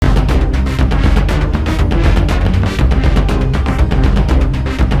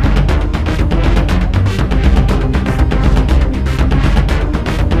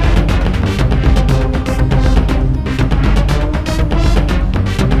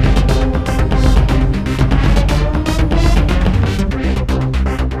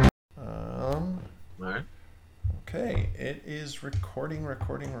It's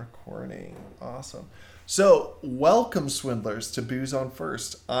recording. Awesome. So, welcome, swindlers, to Booze on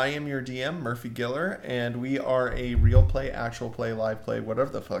First. I am your DM, Murphy Giller, and we are a real play, actual play, live play, whatever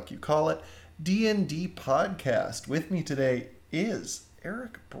the fuck you call it, D&D podcast. With me today is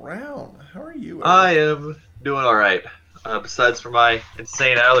Eric Brown. How are you, Eric? I am doing all right. Besides for my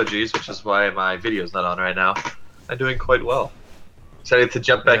insane allergies, which is why my video's not on right now, I'm doing quite well. Excited to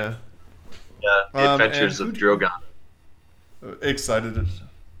jump back into the adventures of Drogon. Excited.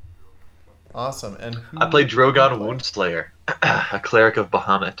 Awesome. And I played Drogon Woundslayer, a cleric of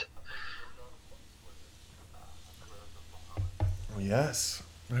Bahamut. Yes.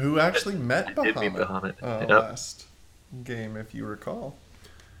 Who actually met Bahamut, did meet Bahamut. Yep. Last game, if you recall.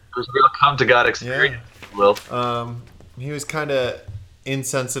 It was a real come to God experience, if you will. He was kind of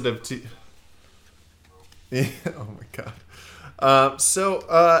insensitive to... Yeah, oh my god. So,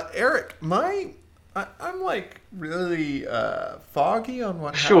 Eric, I'm like really foggy on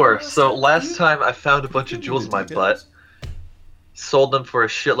what happened. Sure. So last time I found a bunch of jewels in my butt, sold them for a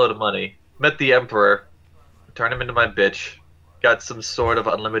shitload of money, met the Emperor, turned him into my bitch, got some sort of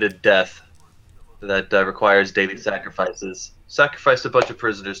unlimited death that requires daily sacrifices, sacrificed a bunch of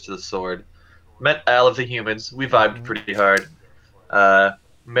prisoners to the sword, met all of the humans, we vibed pretty hard,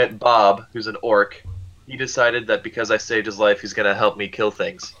 met Bob, who's an orc. He decided that because I saved his life, he's going to help me kill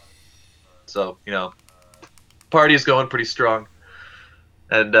things. So, party's going pretty strong.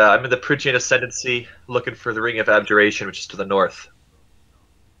 And I'm in the Pritchian Ascendancy, looking for the Ring of Abjuration, which is to the north.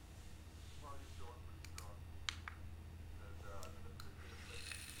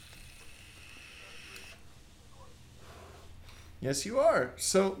 Yes, you are.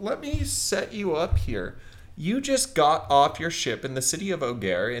 So let me set you up here. You just got off your ship in the city of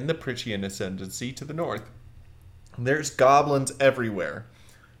Ogair in the Pritchian Ascendancy to the north. There's goblins everywhere.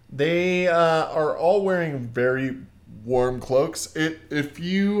 They are all wearing very warm cloaks. If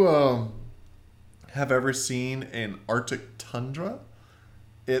you have ever seen an Arctic tundra,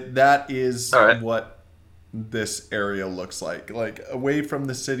 that is what this area looks like. Like, away from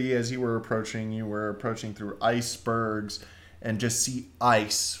the city as you were approaching through icebergs and just see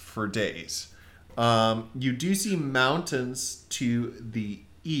ice for days. You do see mountains to the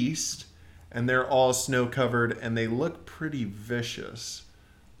east, and they're all snow-covered, and they look pretty vicious.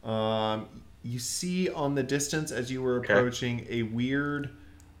 You see on the distance as you were approaching a weird,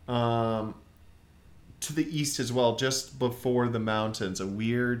 to the east as well, just before the mountains, a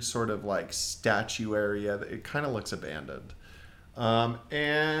weird sort of like statue area. It kind of looks abandoned.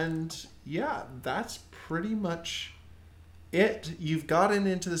 And yeah, that's pretty much it. You've gotten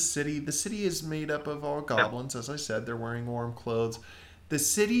into the city. The city is made up of all goblins. As I said, they're wearing warm clothes. The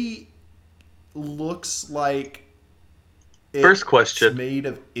city looks like first question, made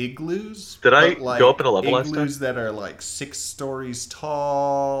of igloos. Did I go up in a level last time? Igloos that are like 6 stories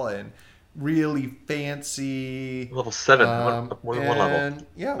tall and really fancy. Level 7, more than one level.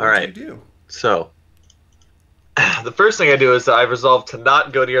 Yeah, what do you do? So, the first thing I do is I've resolved to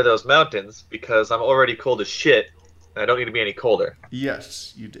not go near those mountains because I'm already cold as shit. And I don't need to be any colder.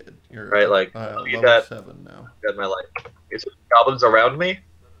 Yes, you did. You're right, like level 7 now. Got my life. Is there goblins around me?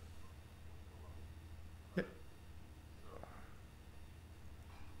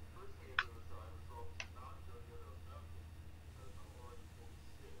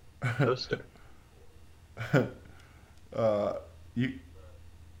 Toaster.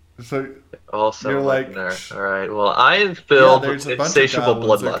 So also you're like, all right. Well, I am filled with insatiable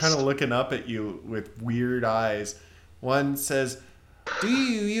bloodlust. They're kind of looking up at you with weird eyes. One says, "Do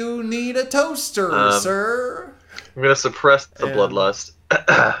you need a toaster, sir?" I'm gonna suppress the bloodlust.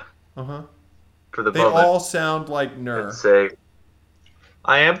 For the they moment. All sound like Nur. And say,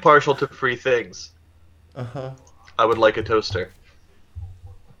 I am partial to free things. I would like a toaster.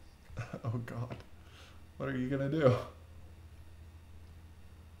 Oh God, what are you gonna do?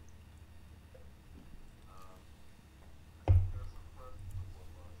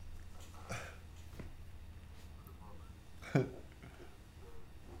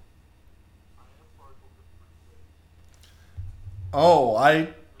 Oh,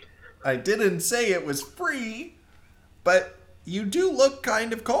 I didn't say it was free, but you do look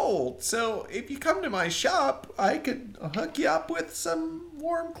kind of cold. So if you come to my shop, I could hook you up with some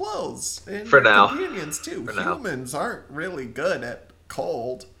warm clothes and for now. Companions too. Humans aren't really good at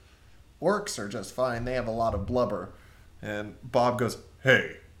cold. Orcs are just fine. They have a lot of blubber. And Bob goes,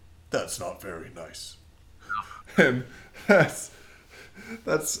 "Hey, that's not very nice." And that's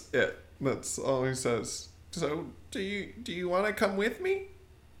it. That's all he says. So, do you want to come with me?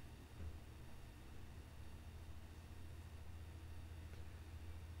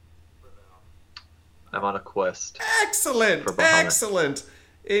 I'm on a quest Excellent, for Bahamut. excellent.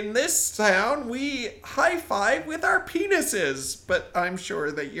 In this town, we high five with our penises, but I'm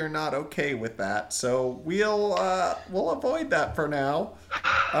sure that you're not okay with that, so we'll avoid that for now.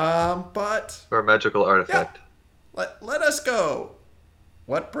 But For a magical yeah, artifact. let us go.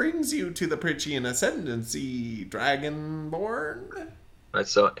 What brings you to the Pritchian Ascendancy, Dragonborn? Right,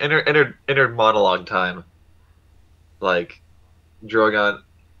 so inner monologue time. Like, Drogon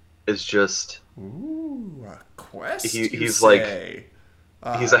is just Ooh, a quest, you he's like say?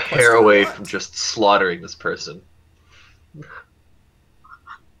 he's a Quest hair for away from what? just slaughtering this person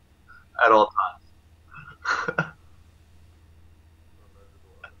at all times.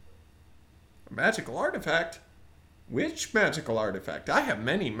 A magical artifact? Which magical artifact? I have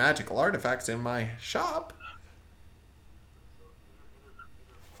many magical artifacts in my shop.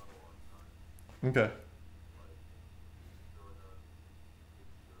 Okay.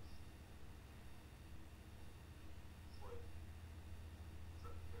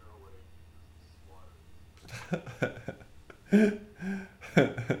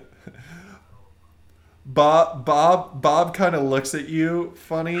 Bob kind of looks at you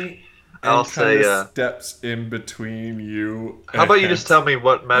funny I'll and kind say, of steps in between you how about you just and tell me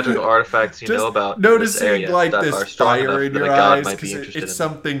what magical artifacts you know just about this noticing area like that this are strong fire enough in that a your god eyes might because be interested it's in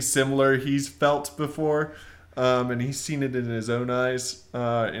them. something similar he's felt before, and he's seen it in his own eyes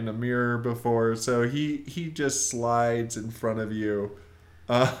in a mirror before. So he just slides in front of you,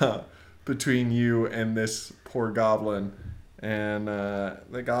 uh, between you and this poor goblin, and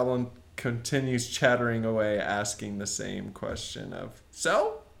the goblin continues chattering away, asking the same question of,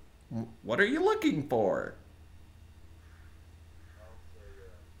 "So, what are you looking for?"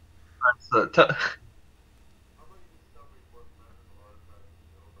 So,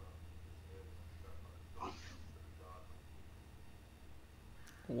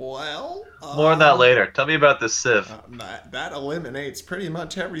 Well, more on that later. Tell me about this sieve. that eliminates pretty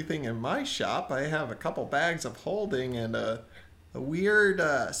much everything in my shop. I have a couple bags of holding and a weird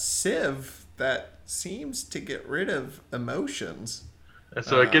sieve that seems to get rid of emotions. And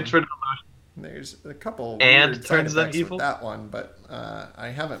so it gets Um, rid of emotion there's a couple and weird side turns them effects with evil. that one, but I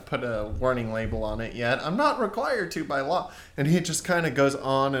haven't put a warning label on it yet. I'm not required to by law. And he just kind of goes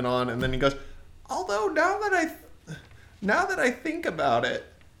on, and then he goes, although now that I think about it,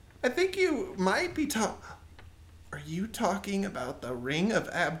 I think you might be talking. Are you talking about the Ring of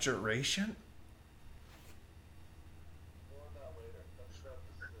Abjuration?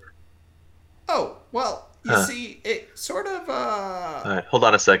 Oh, well, you Huh. see, it sort of, All right, hold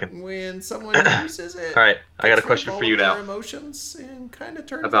on a second. when someone uses All it, right, I got a gets rid of question for all you of their now emotions and kind of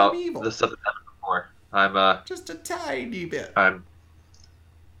turns them about the evil. stuff that happened before. Just a tiny bit. I'm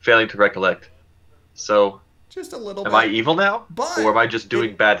failing to recollect. So, Just a little am I bit. evil now, or am But I just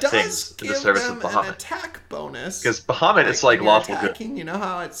doing it bad does things in the give service of them an Bahamut? attack bonus. Because Bahamut is Like when like you're lawful good. attacking, you know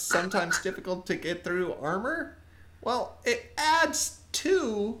how it's sometimes difficult to get through armor? Well, it adds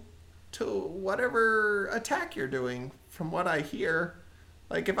two to whatever attack you're doing, from what I hear.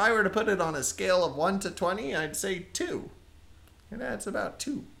 Like if I were to put it on a scale of 1 to 20, I'd say 2. It adds about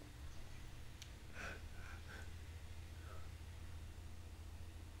 2.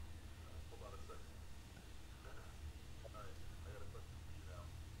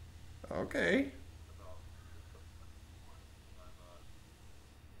 Okay.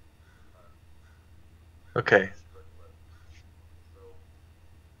 Okay.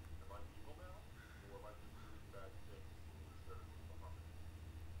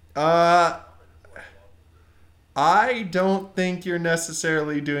 Uh, I don't think you're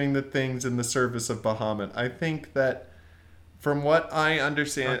necessarily doing the things in the service of Bahamut. I think that from what I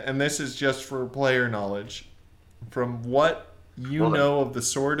understand, and this is just for player knowledge, from what you Well then. know of the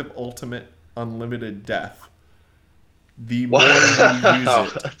Sword of Ultimate Unlimited Death, the more you use Wow,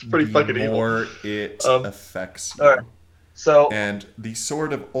 it, that's pretty the fucking evil. more it Um, affects all right. you. So And the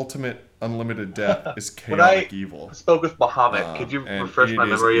Sword of Ultimate Unlimited Death is when I chaotic evil. spoke with Bahamut, could you And refresh it my is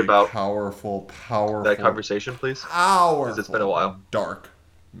memory a about powerful, that powerful, conversation, please? Because it's been a powerful while. dark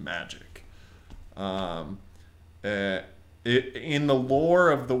magic. Um, uh, in the lore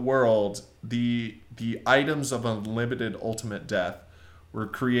of the world, the items of unlimited ultimate death were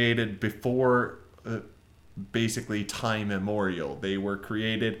created before basically time immemorial. They were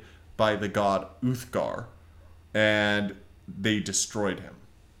created by the god Uthgar, and they destroyed him.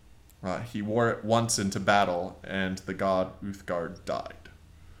 He wore it once into battle, and the god Uthgar died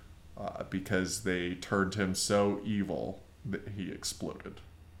because they turned him so evil that he exploded.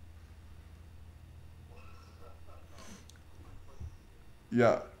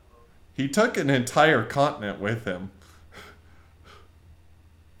 Yeah. He took an entire continent with him.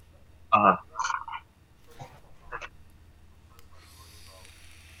 Uh,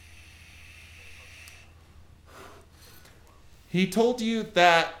 He told you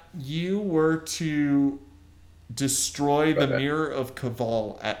that you were to destroy the Okay. Mirror of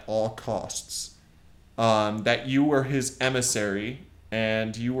Kaval at all costs. That you were his emissary,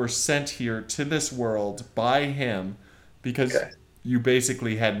 and you were sent here to this world by him because Okay. you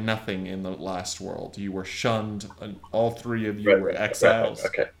basically had nothing in the last world. You were shunned, and all three of you Right, were right, exiles.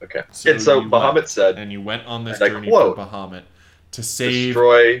 okay. And so you Bahamut left, said, and you went on this and I journey quote, for Bahamut to save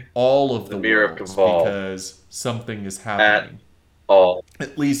destroy all of the the Mirror of worlds Kaval because something is at happening. all.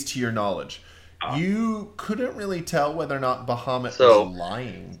 At least to your knowledge. You couldn't really tell whether or not Bahamut So- was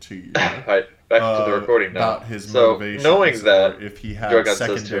lying to you Alright, back to the recording now. about his So, motivations, knowing that, or if he had Drogon says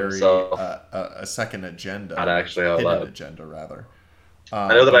to secondary, himself- a second agenda, Not actually out hidden loud. agenda rather. I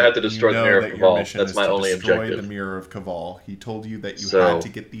know that I but have to destroy you the know Mirror of that your Kaval. mission That's is my to only destroy objective. the Mirror of Kaval. He told you that you So- had to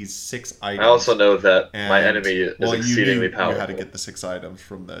get these 6 items. I also know that my And, enemy is well, exceedingly you powerful. You had to get the 6 items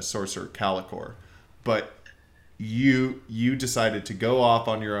from the sorcerer Calicor, but you decided to go off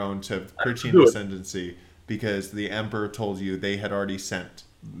on your own to Pritchian do it. Ascendancy because the Emperor told you they had already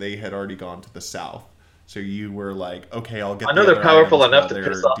gone to the south. So you were like, okay, I'll get. I know the they're other powerful items enough while to they're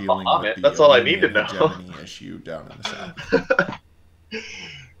piss off dealing Bahamut. with the That's all I need to Armenian know. hegemony issue down in the south.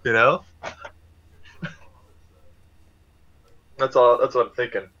 You know? That's what I'm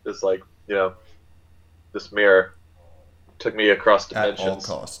thinking. Is like, this mirror took me across At all dimensions.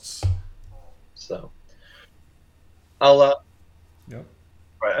 costs. So I'll Yep.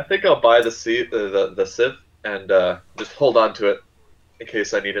 right, I think I'll buy the Civ and just hold on to it in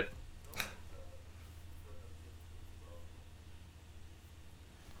case I need it.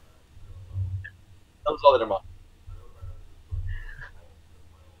 That was all that I'm on.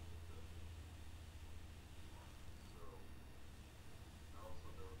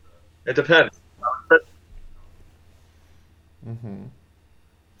 It depends. Mm-hmm.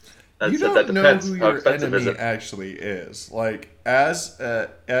 That You said, don't that know depends. who How your expensive is enemy it? actually is. Like as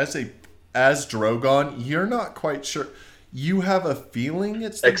Drogon, you're not quite sure. You have a feeling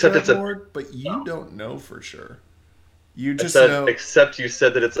it's the Except it's a- Dreadlord, but you don't know for sure. You I just said, know. except you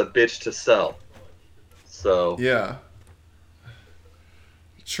said that it's a bitch to sell. So Yeah.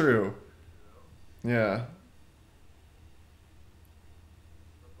 True. Yeah.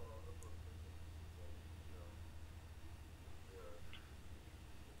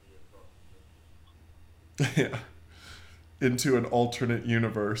 Yeah. Into an alternate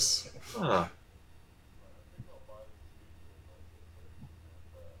universe. huh.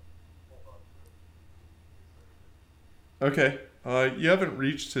 Okay. You haven't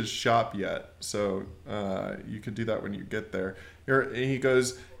reached his shop yet, so you could do that when you get there. He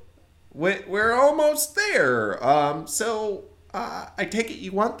goes, we're almost there. So I take it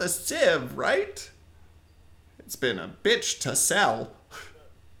you want the Civ, right? It's been a bitch to sell.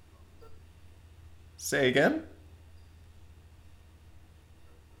 Say again?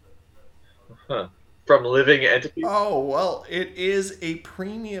 Huh. From living entities? Oh, well, it is a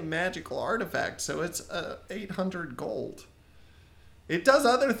premium magical artifact, so it's 800 gold. It does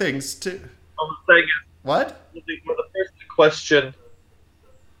other things too. I'm saying What? is for the person to question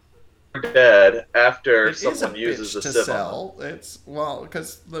dead after It is a someone uses bitch the to Civ on sell. It's well,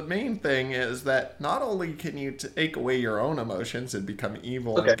 because the main thing is that not only can you take away your own emotions and become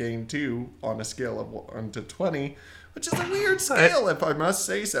evil Okay. and gain 2 on a scale of 1 to 20, which is a weird scale if I must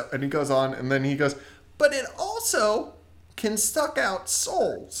say so. And he goes on, and then he goes, but it also can suck out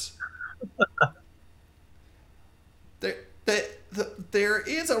souls. There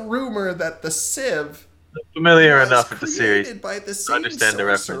is a rumor that the Civ familiar was enough with the series. created by the to same understand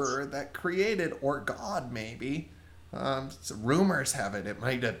the sorcerer reference. that created, or God maybe. So rumors have it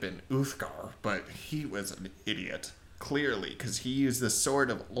might have been Uthgar, but he was an idiot, clearly, because he used the sword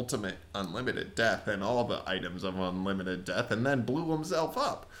of ultimate unlimited death and all the items of unlimited death, and then blew himself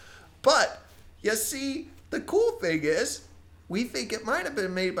up. But you see, the cool thing is, we think it might have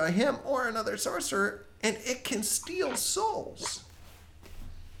been made by him or another sorcerer, and it can steal souls.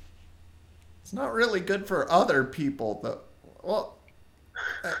 It's not really good for other people, though. Well,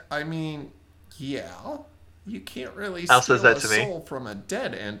 I mean, yeah. You can't really Al steal says that a to me. soul from a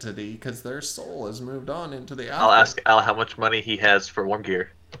dead entity because their soul has moved on into the I'll after. ask Al how much money he has for Warm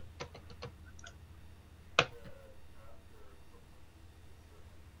Gear.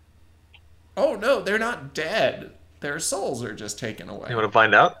 Oh no, they're not dead. Their souls are just taken away. You want to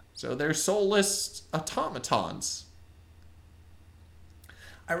find out? So they're soulless automatons.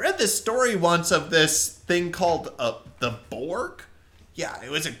 I read this story once of this thing called the Borg. Yeah,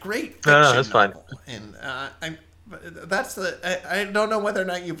 it was a great fiction No, that's fine. novel. And That's I don't know whether or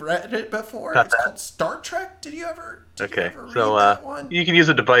not you've read it before. Got It's that. called Star Trek. Did you ever Okay, read so that one? you can use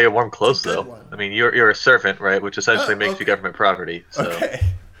it to buy your warm clothes, good though. one. I mean, you're a servant, right? Which essentially Oh, makes you okay. government property. So Okay.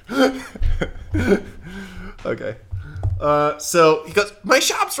 Okay. So he goes, my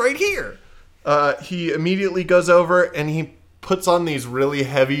shop's right here. He immediately goes over and he puts on these really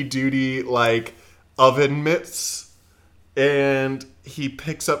heavy duty like oven mitts, and he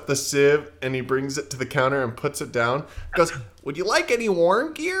picks up the sieve and he brings it to the counter and puts it down. He goes, would you like any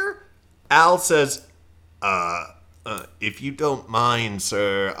warm gear? Al says, if you don't mind,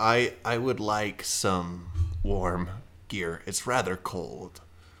 sir, I would like some warm gear. It's rather cold.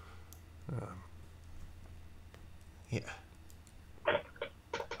 Yeah.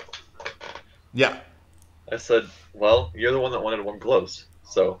 Yeah. I said, well, you're the one that wanted warm clothes.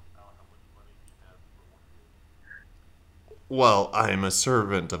 So Well, I'm a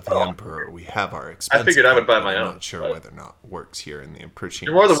servant of the Emperor. We have our expense. I figured I would buy account, but my I'm own, not sure but- whether or not it works here in the Emprician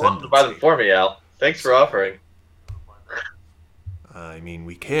you're more than welcome to buy them Ascendancy. for me, Al. Thanks for offering. I mean,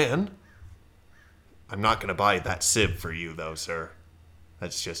 we can. I'm not going to buy that sieve for you, though, sir.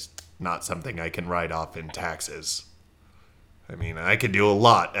 That's just not something I can write off in taxes. I mean, I could do a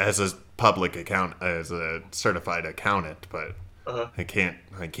lot as a as a certified accountant, but Uh-huh. I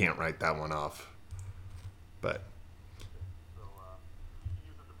can't write that one off. But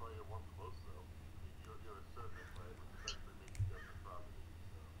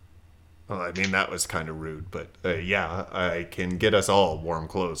well, I mean, that was kind of rude, but yeah, I can get us all warm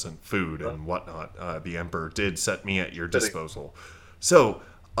clothes and food and whatnot. The Emperor did set me at your disposal. So,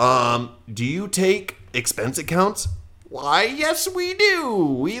 do you take expense accounts? Why, yes, we do.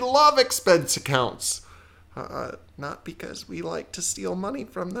 We love expense accounts. Not because we like to steal money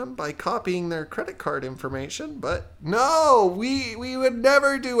from them by copying their credit card information, but no, we would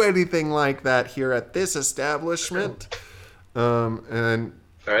never do anything like that here at this establishment. And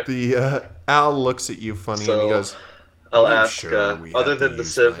All right. the Al looks at you funny and he So, goes, I'll "Are you ask, sure we other have to than the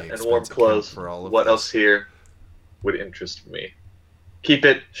use sieve my and warm expense account clothes, for all of what this?" else here would interest me? Keep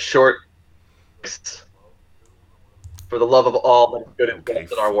it short. For the love of all that is good and Okay,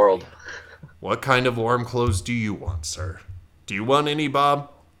 best in our world. What kind of warm clothes do you want, sir? Do you want any, Bob?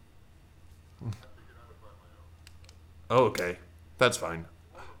 Oh, okay. That's fine.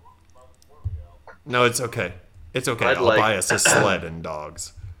 No, it's okay. It's okay. I'd I'll like- buy us a sled and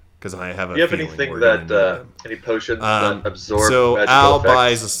dogs. Because I have a Do you have feeling anything we're gonna that, need them. any potions that absorb So magical Al effects?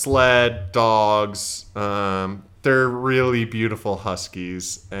 buys a sled, dogs. They're really beautiful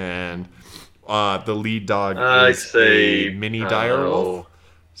huskies, and the lead dog I'd is say, a mini I don't dire know, wolf.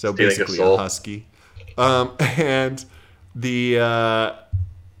 So stealing a basically a soul. husky. And the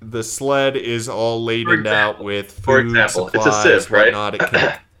sled is all laden out example- with for food, example, it's a supplies, sieve, right? whatnot. It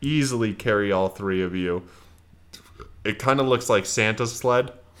can easily carry all three of you. It kind of looks like Santa's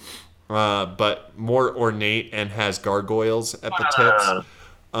sled, but more ornate and has gargoyles at the tips.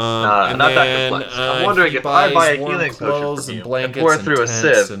 And not that then, complex. I'm wondering he if I buy a buys warm healing potion clothes from and you and blankets pour it and through a tents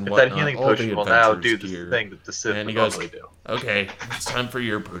sieve, and if that whatnot, healing all the potion will now do adventurers' the gear. thing that the sieve And would he goes, normally do. "Okay, it's time for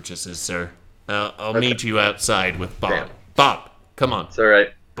your purchases, sir. I'll meet you outside with Bob. Damn. Bob, come on." It's alright.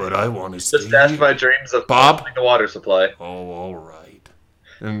 But I want to stay Just dash here. my dreams of Bob? filling the water supply. Oh, all right.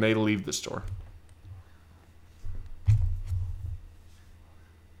 And they leave the store.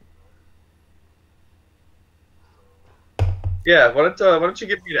 Yeah, why don't you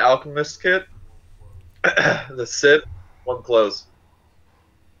give me an alchemist kit? The sieve, one clothes.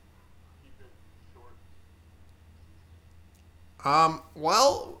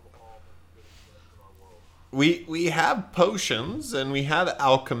 Well, we have potions and we have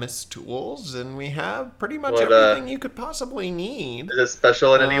alchemist tools and we have pretty much What, everything you could possibly need. Is it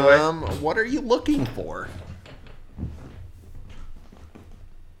special in any way? What are you looking for?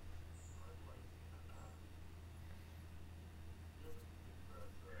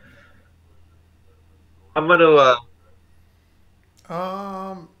 I'm gonna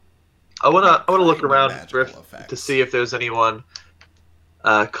I wanna look kind of around magical Rift effects? to see if there's anyone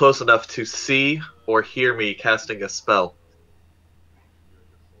close enough to see or hear me casting a spell.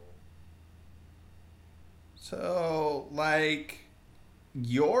 So, like,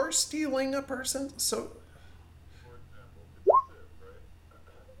 you're stealing a person? So,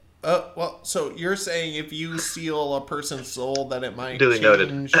 well, so you're saying if you steal a person's soul, that it might Duly noted.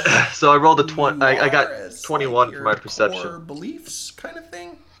 change So I rolled a who 20. you I are got as, 21 like, for my your perception. core beliefs, kind of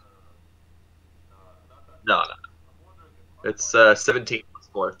thing. No. It's 17 plus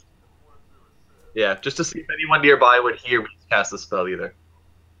 4. Yeah, just to see if anyone nearby would hear me cast the spell either.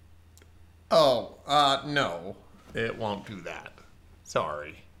 Oh, no, it won't do that.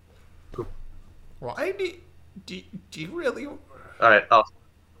 Sorry. Why do? Do, do you really? Alright, awesome.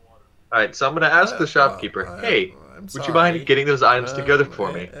 Alright, so I'm gonna ask the shopkeeper, hey, I'm would you mind sorry. getting those items together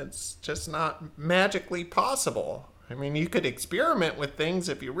for me? It's just not magically possible. I mean, you could experiment with things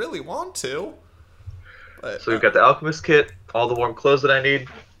if you really want to, but So we've got the alchemist kit, all the warm clothes that I need,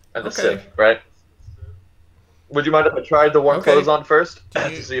 and the okay, sieve, right? Would you mind if I tried the warm clothes okay. on first Do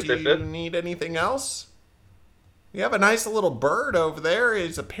to you see if do they fit? you need anything else? You have a nice little bird over there.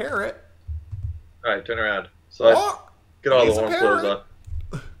 He's a parrot. Alright, turn around. So I Oh, get all the he's a warm clothes parrot.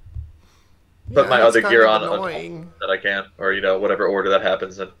 on. Put Yeah, my he's other kind gear of on annoying. that I can, or whatever order that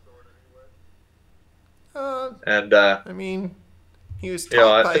happens in. Uh, And I mean, he was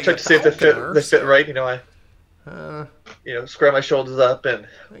taught by I check a to see if they fit. falconer, They fit so right. I uh, square my shoulders up and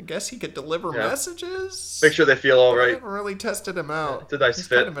I guess he could deliver yeah, messages. make sure they feel all But I right. haven't really tested him out. It's a nice He's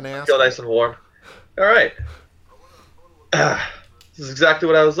fit. kind of an I feel nice asshole. and warm. All right. This is exactly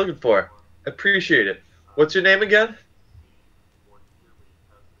what I was looking for. I appreciate it. What's your name again?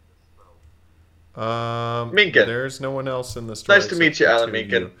 Minkin. There's no one else in the store. Nice to meet except you, the Alan two of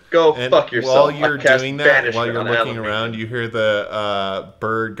Minkin. you. Go And fuck while yourself. I you're cast doing that, while banishment you're on looking Alan around, Minkin. you hear the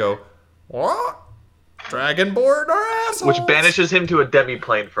bird go, "What? Dragonborn are Which assholes." banishes him to a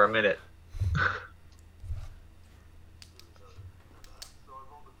demi-plane for a minute.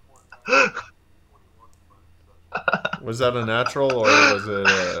 Was that a natural or was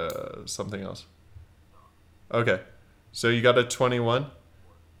it something else? Okay, so you got a 21.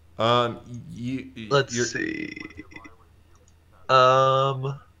 Um, Let's you're see.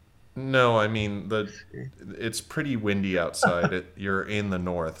 no, I mean it's pretty windy outside. You're in the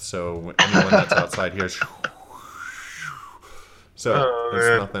north, so anyone that's outside here, so Oh it's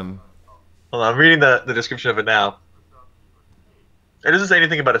man. nothing. Hold on, I'm reading the description of it now. It doesn't say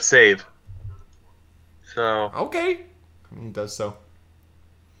anything about a save. So Okay, he does so.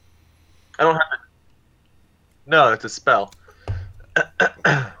 I don't have to. No, it's a spell.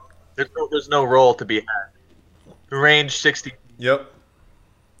 There's no roll to be had. Range 60. Yep.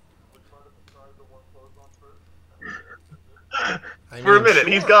 I For a mean, minute.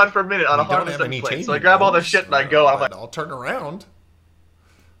 He's sure. gone for a minute on We a don't harness have any plane. So I changing grab all the rooms, shit and I go. I'm like, but I'll turn around.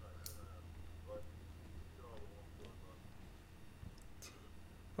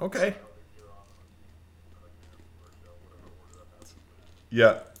 Okay.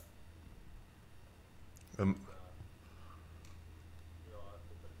 Yeah. Um,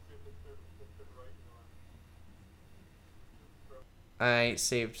 I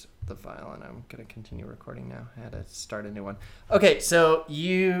saved the file and I'm gonna continue recording now. I had to start a new one. Okay, so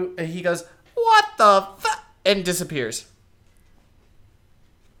he goes, "What the fuck?" and disappears.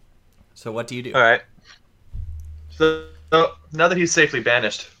 So what do you do? all right. So now that he's safely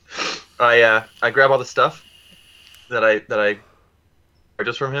banished, I grab all the stuff that I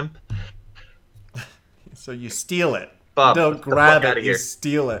purchased from him. So you steal it. Bob, You don't get the grab fuck it, outta you here.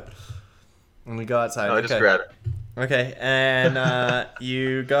 steal it. And we go outside. No, I just Okay. grab it. Okay, and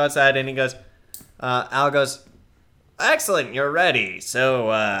you go outside, and he goes, Al goes, "Excellent, you're ready. So,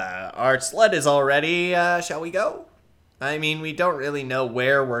 our sled is all ready. Shall we go? I mean, we don't really know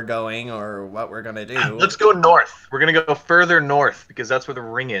where we're going or what we're gonna do." Let's go north. We're gonna go further north because that's where the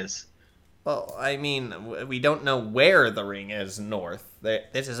ring is. Well, I mean, we don't know where the ring is north.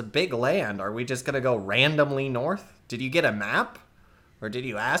 This is a big land. Are we just gonna go randomly north? Did you get a map? Or did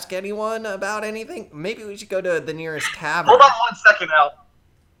you ask anyone about anything? Maybe we should go to the nearest tavern. Hold on 1 second, Al.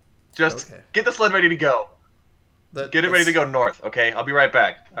 Just Okay. get the sled ready to go. Get it ready to go north, okay? I'll be right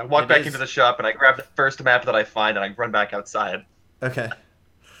back. I walk It back is- into the shop and I grab the first map that I find and I run back outside. Okay.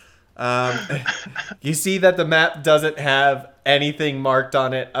 You see that the map doesn't have anything marked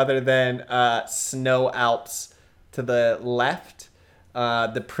on it other than snow Alps to the left,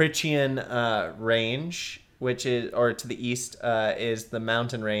 the Prychian range, which is, or to the east, is the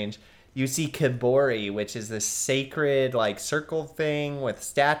mountain range. You see Kibori, which is this sacred like circle thing with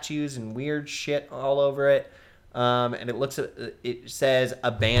statues and weird shit all over it. And it says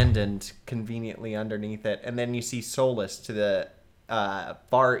abandoned conveniently underneath it. And then you see Solus to the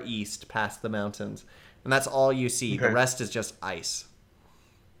far east past the mountains. And that's all you see. Okay. The rest is just ice.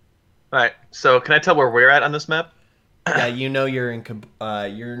 Alright, so can I tell where we're at on this map? Yeah, you know you're in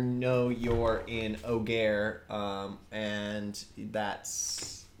Ogair, and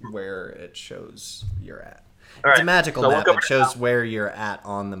that's where it shows you're at. It's Alright, a magical so I map. walk over It to shows where you're at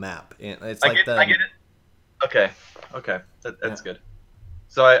on the map. It's I like get it. Okay, that's good.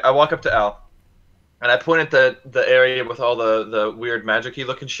 So I walk up to Al, and I point at the area with all the weird magic-y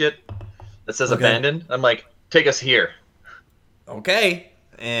looking shit that says Okay. abandoned. I'm like, take us here. Okay.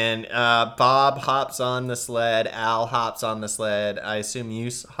 And Bob hops on the sled. Al hops on the sled. I assume you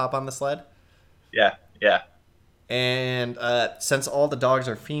hop on the sled? Yeah. And since all the dogs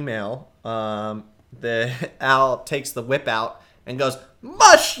are female, the owl takes the whip out and goes,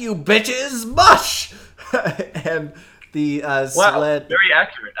 "Mush, you bitches, mush!" And the Wow, sled, very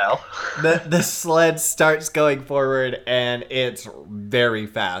accurate, Al. the sled starts going forward, and it's very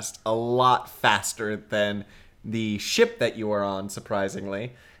fast, a lot faster than the ship that you are on,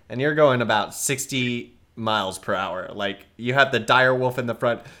 surprisingly. And you're going about 60 miles per hour. Like, you have the dire wolf in the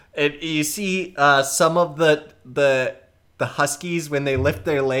front. And you see some of the huskies, when they lift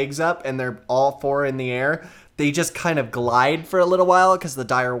their legs up and they're all four in the air, they just kind of glide for a little while because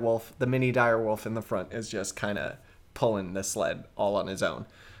the mini dire wolf in the front is just kind of pulling the sled all on his own,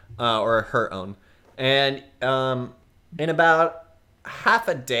 or her own. And in about half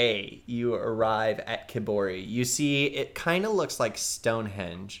a day, you arrive at Kibori. You see, it kind of looks like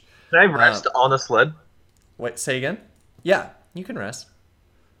Stonehenge. Can I rest on the sled? Wait, say again? Yeah, you can rest.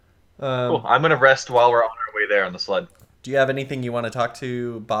 Cool. I'm gonna rest while we're on our way there on the sled. Do you have anything you want to talk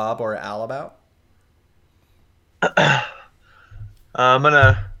to Bob or Al about? I'm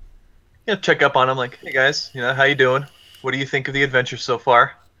gonna check up on them. Like, hey guys, how you doing? What do you think of the adventure so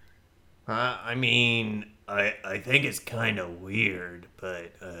far? I mean, I think it's kind of weird,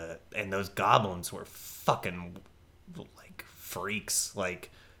 but and those goblins were fucking like freaks.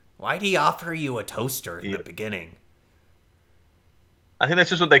 Like, why'd he offer you a toaster in the beginning? I think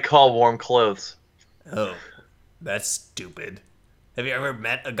that's just what they call warm clothes. Oh, that's stupid. Have you ever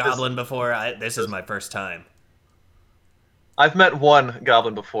met a goblin before? This is my first time. I've met one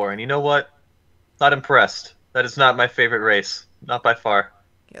goblin before, and you know what? Not impressed. That is not my favorite race. Not by far.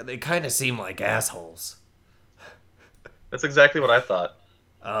 Yeah, they kind of seem like assholes. That's exactly what I thought.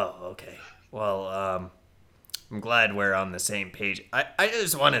 Oh, okay. Well, I'm glad we're on the same page. I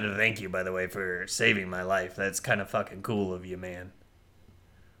just wanted to thank you, by the way, for saving my life. That's kind of fucking cool of you, man.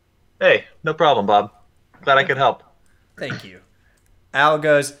 Hey, no problem, Bob. Glad I could help. Thank you. Al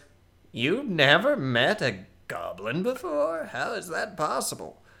goes, You never met a goblin before? How is that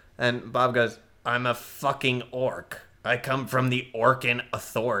possible? and Bob goes, I'm a fucking orc. I come from the Orcan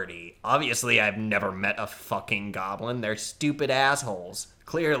Authority. Obviously, I've never met a fucking goblin. They're stupid assholes.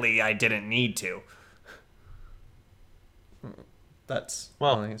 Clearly, I didn't need to. that's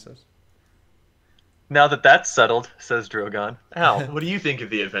Well. all he says. Now that that's settled, says Drogon. Al, what do you think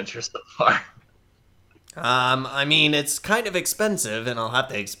of the adventure so far? I mean, it's kind of expensive, and I'll have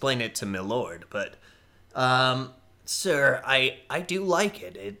to explain it to Milord, but, sir, I do like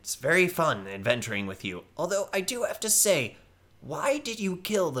it. It's very fun adventuring with you. Although, I do have to say, why did you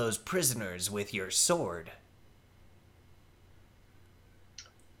kill those prisoners with your sword?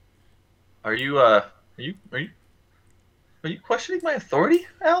 Are you questioning my authority,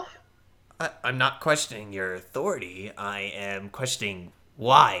 Al? I'm not questioning your authority. I am questioning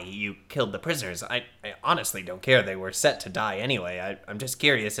why you killed the prisoners. I honestly don't care. They were set to die anyway. I'm just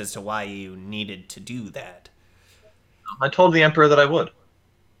curious as to why you needed to do that. I told the Emperor that I would.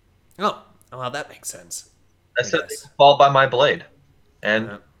 Oh, well, that makes sense. I said they would fall by my blade.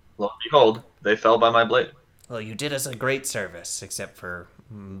 And lo and behold, they fell by my blade. Well, you did us a great service, except for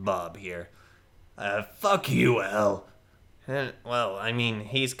Bob here. Fuck you, Al. Well, I mean,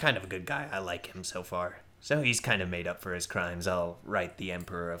 he's kind of a good guy. I like him so far. So he's kind of made up for his crimes. I'll write the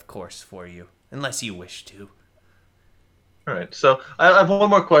Emperor, of course, for you. Unless you wish to. Alright, so I have one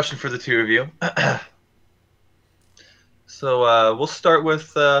more question for the two of you. So we'll start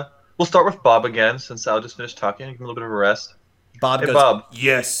with Bob again, since Al just finished talking. Give him a little bit of a rest. Bob Hey goes, Bob,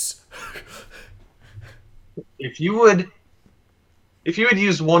 Yes. if you would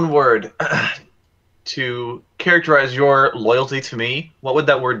use one word to characterize your loyalty to me, what would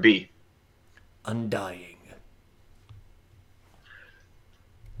that word be? Undying.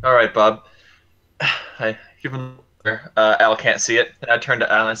 All right, Bob. I give him. Al can't see it, and I turn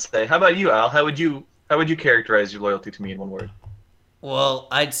to Al and say, "How about you, Al? How would you characterize your loyalty to me in one word?" Well,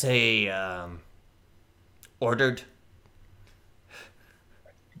 I'd say, ordered.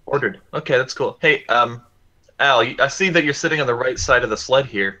 Ordered. Okay, that's cool. Hey, Al, I see that you're sitting on the right side of the sled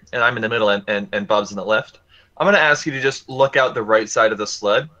here, and I'm in the middle, and Bob's in the left. I'm going to ask you to just look out the right side of the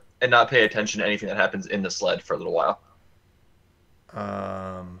sled and not pay attention to anything that happens in the sled for a little while.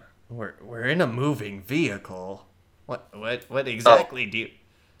 We're in a moving vehicle. What exactly do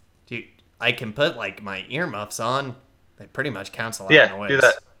you? I can put like my earmuffs on. They pretty much cancel out Yeah, noise. do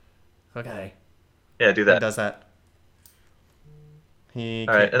that. Okay. Yeah, do he that. does that. All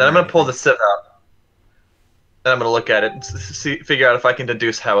right, and then I'm going to pull the sieve out. And I'm going to look at it and figure out if I can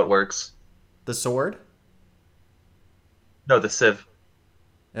deduce how it works. The sword? No, the sieve.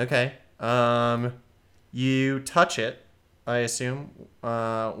 Okay. You touch it, I assume,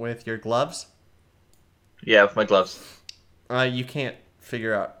 with your gloves. Yeah, with my gloves. You can't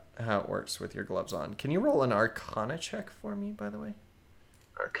figure out how it works with your gloves on. Can you roll an Arcana check for me, by the way?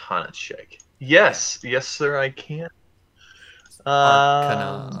 Arcana check. Yes, yes, sir, I can.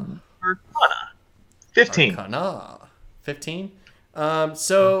 Arcana. Arcana. 15. Arcana. 15.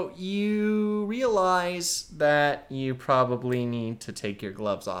 So you realize that you probably need to take your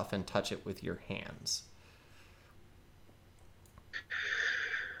gloves off and touch it with your hands.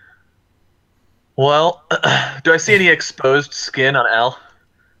 Well, do I see any exposed skin on Al?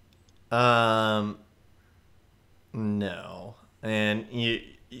 No. And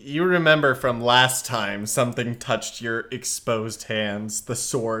you remember from last time something touched your exposed hands, the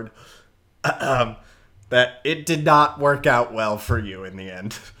sword. That it did not work out well for you in the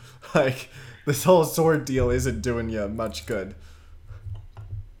end. Like, this whole sword deal isn't doing you much good.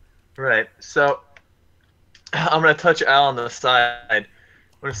 Right. So I'm gonna touch Al on the side. I'm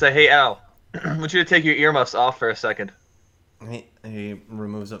gonna say, "Hey, Al, I want you to take your earmuffs off for a second." He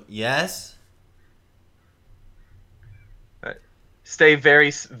removes them. Yes? Right. Stay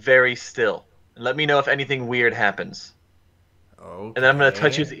very, very still, and let me know if anything weird happens. Okay. And then I'm gonna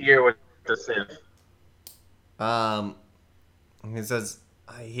touch his ear with the sieve. He says,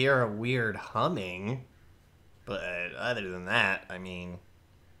 I hear a weird humming, but other than that, I mean,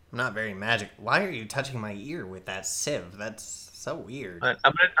 I'm not very magic. Why are you touching my ear with that sieve? That's so weird. Right,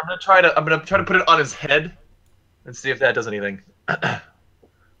 I'm gonna try to put it on his head, and see if that does anything.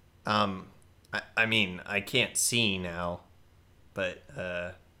 I mean, I can't see now, but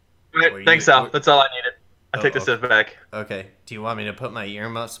Right, thanks, Al. That's all I needed. I'll take the okay. sieve back. Okay. Do you want me to put my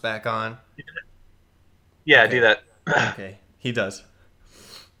earmuffs back on? Yeah, Okay. do that. Okay, he does.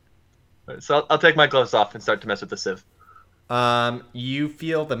 So I'll take my gloves off and start to mess with the sieve. You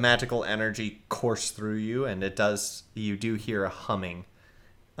feel the magical energy course through you, and you do hear a humming.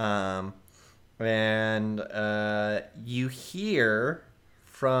 And you hear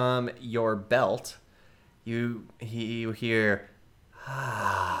from your belt, you hear,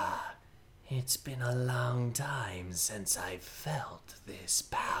 it's been a long time since I felt this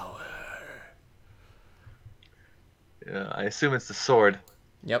power. Yeah, I assume it's the sword.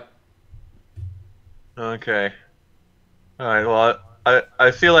 Yep. Okay. All right. Well,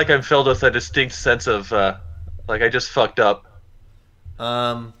 I feel like I'm filled with a distinct sense of like I just fucked up.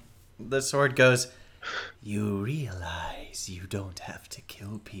 The sword goes, you realize you don't have to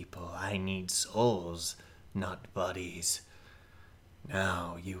kill people. I need souls, not bodies.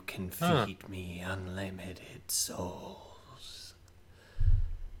 Now you can feed me unlimited souls.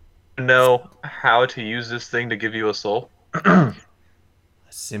 Know how to use this thing to give you a soul?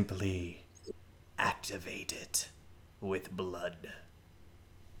 Simply activate it with blood.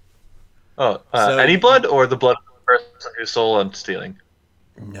 Oh, So- any blood or the blood of the person whose soul I'm stealing?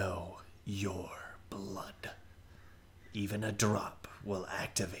 No, your blood. Even a drop will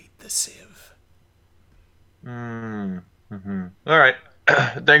activate the sieve. All right.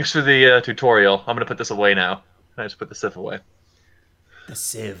 Thanks for the tutorial. I'm gonna put this away now. I just put the sieve away. The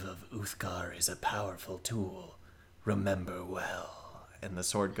sieve of Uthgar is a powerful tool. Remember well. And the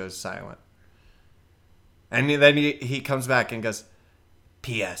sword goes silent. And then he comes back and goes,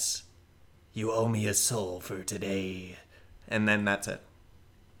 P.S. You owe me a soul for today. And then that's it.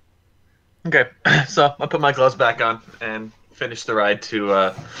 Okay, so I put my gloves back on and finish the ride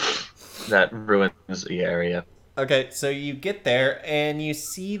to that ruins area. Okay, so you get there and you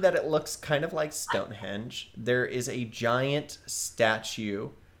see that it looks kind of like Stonehenge. There is a giant statue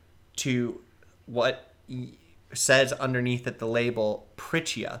to what says underneath it the label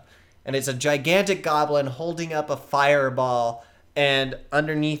Prychia. And it's a gigantic goblin holding up a fireball, and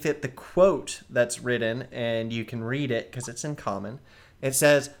underneath it the quote that's written, and you can read it because it's in common. It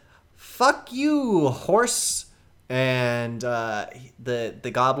says, "Fuck you, horse." And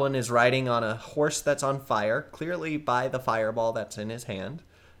the goblin is riding on a horse that's on fire, clearly by the fireball that's in his hand.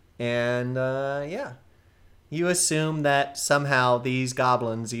 And yeah, you assume that somehow these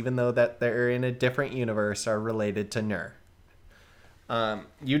goblins, even though that they're in a different universe, are related to Nur.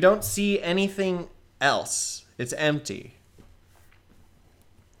 You don't see anything else. It's empty.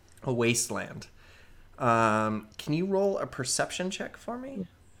 A wasteland. Can you roll a perception check for me?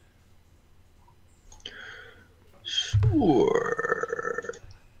 Sure.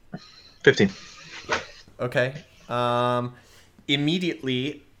 15. Okay.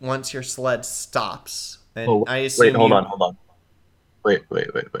 Immediately, once your sled stops, and Oh, I assume wait, hold on. Wait.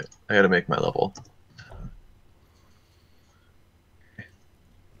 I gotta make my level.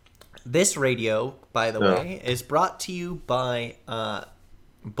 This radio, by the way, is brought to you by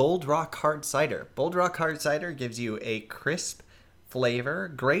Bold Rock Hard Cider. Bold Rock Hard Cider gives you a crisp flavor,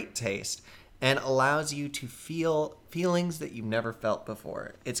 great taste, and allows you to feel feelings that you've never felt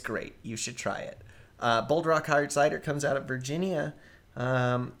before. It's great. You should try it. Bold Rock Hard Cider comes out of Virginia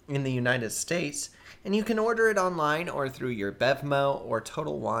in the United States, and you can order it online or through your Bevmo or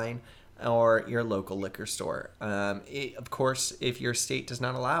Total Wine or your local liquor store. Of course, if your state does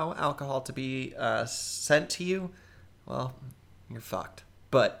not allow alcohol to be sent to you, well, you're fucked.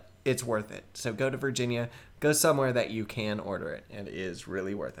 But it's worth it. So go to Virginia. Go somewhere that you can order it. It is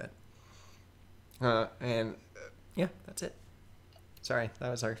really worth it. Yeah, that's it. Sorry, that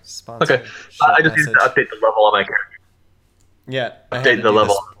was our sponsor. Okay. I just need to update the level on my character. Yeah. Update the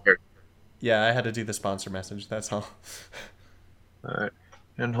level on my character. Yeah, I had to do the sponsor message. That's all. All right.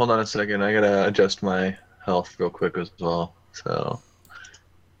 And hold on a second. I gotta adjust my health real quick as well. So,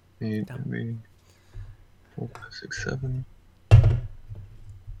 8, 4, 5, 6, 7.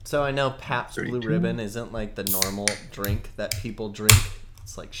 So I know Pabst Blue 32. Ribbon isn't like the normal drink that people drink.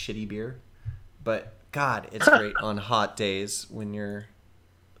 It's like shitty beer. But God, it's great on hot days when you're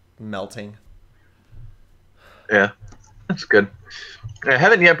melting. Yeah, that's good. I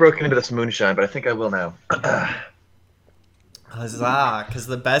haven't yet broken into this moonshine, but I think I will now. Huzzah! Because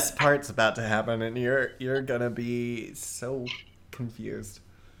the best part's about to happen, and you're gonna be so confused.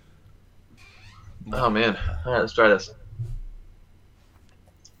 Oh man! All right, let's try this.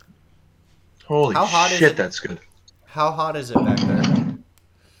 Holy How hot is shit, it? that's good. How hot is it back there?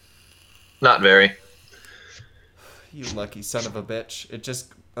 Not very. You lucky son of a bitch. It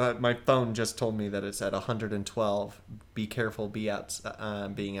just my phone just told me that it's at 112. Be careful being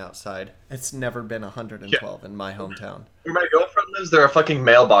outside. It's never been 112 in my hometown. Where my girlfriend lives, there are fucking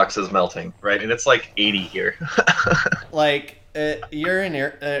mailboxes melting, right? And it's like 80 here. Like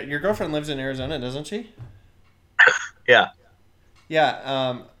your girlfriend lives in Arizona, doesn't she? Yeah.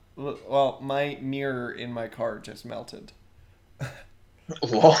 Yeah, well, my mirror in my car just melted.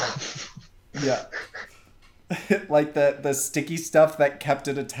 Lol. Yeah. Like the sticky stuff that kept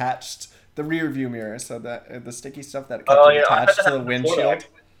it attached, the rear view mirror, so that the sticky stuff that kept it attached to the windshield.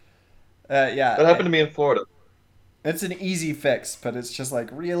 Yeah. That happened to me in Florida. It's an easy fix, but it's just like,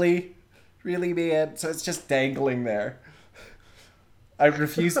 really, man. So it's just dangling there. I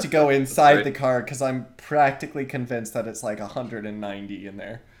refuse to go inside Right. the car because I'm practically convinced that it's like 190 in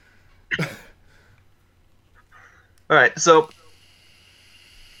there. All right, so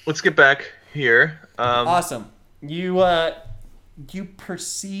let's get back here. Awesome. You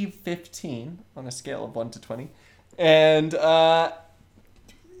perceive 15 on a scale of 1 to 20, and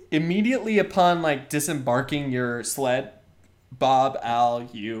immediately upon like disembarking your sled, Bob, Al,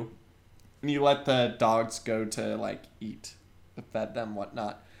 you let the dogs go to like eat, fed them,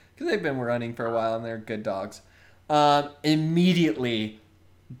 whatnot, because they've been running for a while and they're good dogs. Immediately,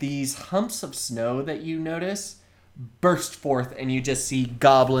 these humps of snow that you notice burst forth, and you just see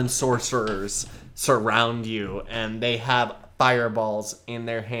goblin sorcerers surround you, and they have fireballs in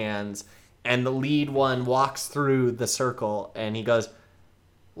their hands, and the lead one walks through the circle, and he goes,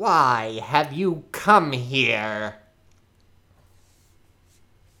 "Why have you come here?"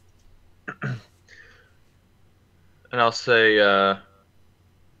 And I'll say, I'm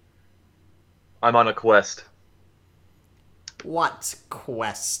on a quest. What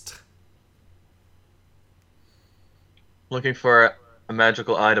quest? Looking for a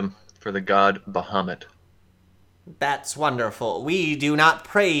magical item for the god Bahamut. That's wonderful. We do not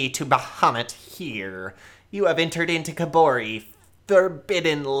pray to Bahamut here. You have entered into Kabori,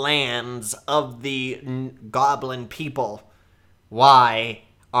 forbidden lands of the goblin people. Why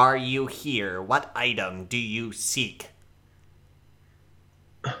are you here? What item do you seek?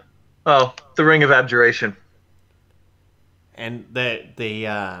 Oh, the Ring of Abjuration. And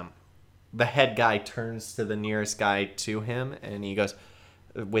the head guy turns to the nearest guy to him, and he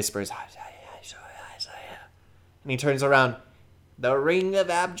whispers, and he turns around. The Ring of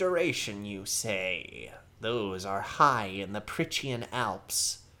Abjuration, you say? Those are high in the Prychian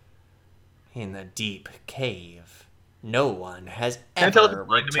Alps, in the deep cave. No one has Can I tell it ever to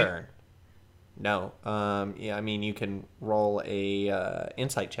blind me? returned. No. Yeah, I mean, you can roll a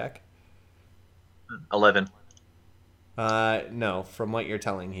insight check. 11. No, from what you're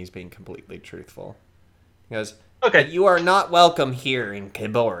telling, he's being completely truthful. He goes, Okay. "You are not welcome here in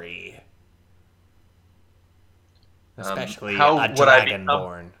Kibori. Especially how a would I become-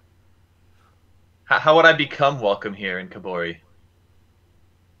 dragonborn." How would I become welcome here in Kabori?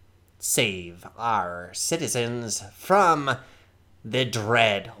 Save our citizens from the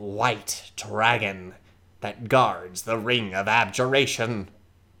dread white dragon that guards the Ring of Abjuration.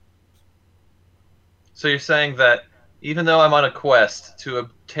 So you're saying that even though I'm on a quest to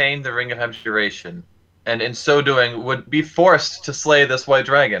obtain the Ring of Abjuration, and in so doing would be forced to slay this white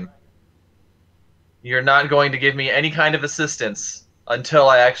dragon, you're not going to give me any kind of assistance until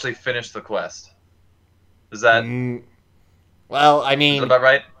I actually finish the quest. Is that Well, I is that mean, about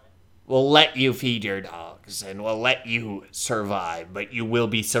right? we'll let you feed your dogs and we'll let you survive, but you will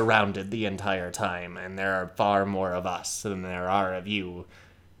be surrounded the entire time, and there are far more of us than there are of you.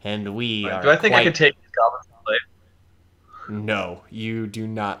 And we Right. are Do I think I could quite. take these goblins to play? No, you do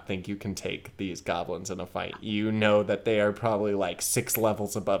not think you can take these goblins in a fight. You know that they are probably like 6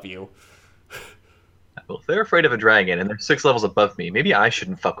 levels above you. Well, if they're afraid of a dragon and they're 6 levels above me, maybe I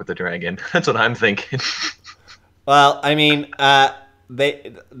shouldn't fuck with the dragon. That's what I'm thinking. Well, I mean,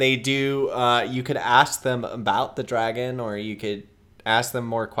 they do. You could ask them about the dragon, or you could ask them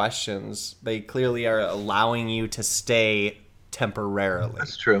more questions. They clearly are allowing you to stay temporarily.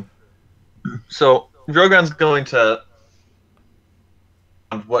 That's true. So Drogon's going to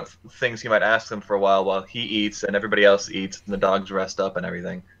what things he might ask them for a while he eats and everybody else eats and the dogs rest up and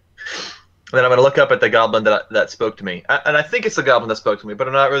everything. And then I'm going to look up at the goblin that spoke to me. And I think it's the goblin that spoke to me, but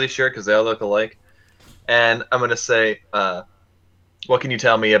I'm not really sure because they all look alike. And I'm going to say, what can you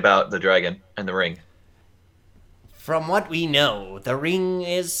tell me about the dragon and the ring? From what we know, the ring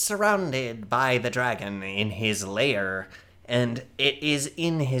is surrounded by the dragon in his lair, and it is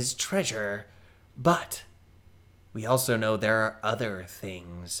in his treasure. But we also know there are other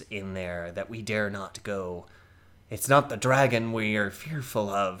things in there that we dare not go. It's not the dragon we are fearful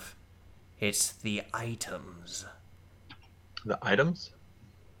of, it's the items. The items?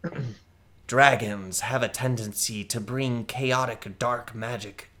 Dragons have a tendency to bring chaotic dark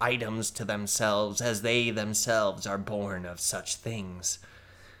magic items to themselves as they themselves are born of such things.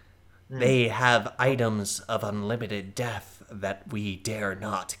 They have items of unlimited death that we dare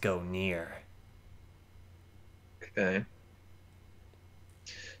not go near. Okay.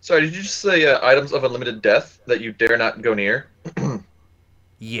 Sorry, did you just say items of unlimited death that you dare not go near?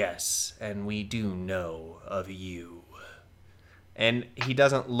 Yes, and we do know of you. And he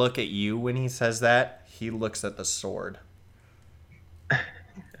doesn't look at you when he says that. He looks at the sword. And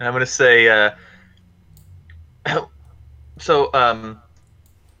I'm going to say, so,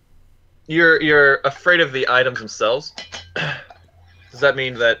 you're afraid of the items themselves. Does that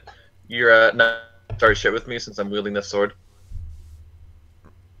mean that you're not start shit with me since I'm wielding this sword?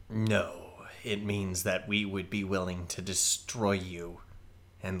 No, it means that we would be willing to destroy you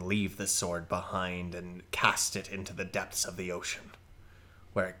and leave the sword behind and cast it into the depths of the ocean,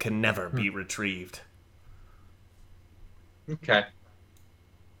 where it can never be retrieved. Okay.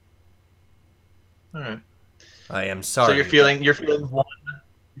 All right. I am sorry. So you're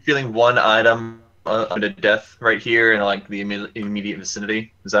feeling one item under death right here in like the immediate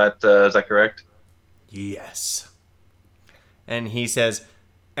vicinity. Is that correct? Yes. And he says,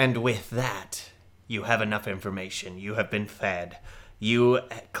 and with that, you have enough information. You have been fed. You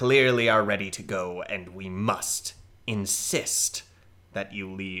clearly are ready to go, and we must insist that you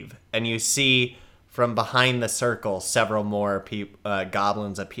leave. And you see from behind the circle several more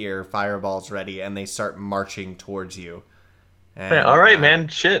goblins appear, fireballs ready, and they start marching towards you. And, Yeah, all right, man.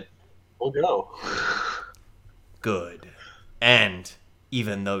 Shit. We'll go. Good. And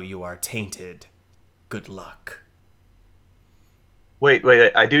even though you are tainted, good luck. Wait.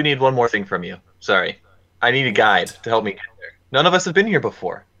 I do need one more thing from you. Sorry. I need a guide to help me get there. None of us have been here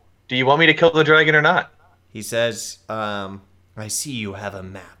before. Do you want me to kill the dragon or not? He says, I see you have a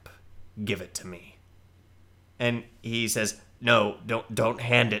map. Give it to me. And he says, no, don't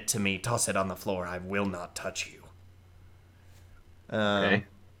hand it to me. Toss it on the floor. I will not touch you. Okay.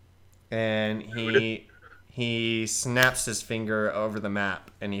 And he snaps his finger over the map,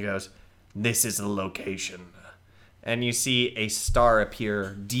 and he goes, This is the location. and you see a star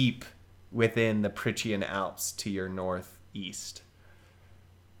appear deep within the Prychian Alps to your northeast.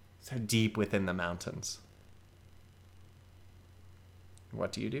 So deep within the mountains.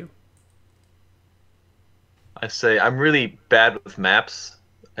 What do you do? I say I'm really bad with maps.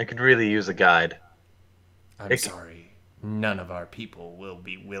 I could really use a guide. I'm sorry. None of our people will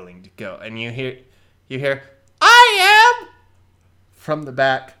be willing to go. And you hear, I am! From the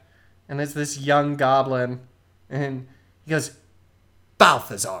back. And it's this young goblin. And he goes,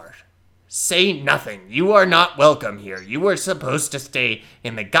 Balthazar, say nothing. You are not welcome here. You were supposed to stay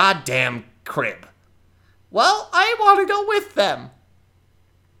in the goddamn crib. well, I want to go with them.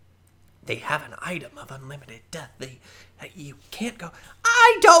 They have an item of unlimited death. You can't go.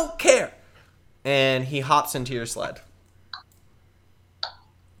 I don't care. And he hops into your sled.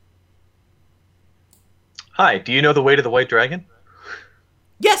 Hi, do you know the way to the White Dragon?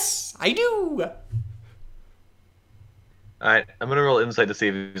 Yes, I do. Alright, I'm gonna roll insight to see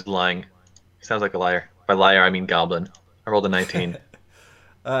if he's lying. He sounds like a liar. By liar, I mean goblin. I rolled a 19.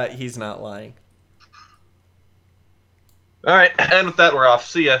 He's not lying. All right, and with that, we're off.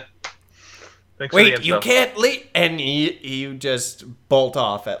 See ya. Thanks for the Wait, info. you can't leave! And you just bolt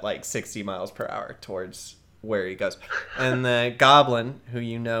off at like 60 miles per hour towards where he goes. And the goblin, who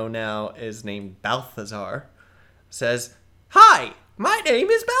you know now is named Balthazar, says, "Hi, my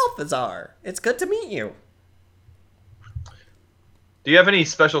name is Balthazar. It's good to meet you." Do you have any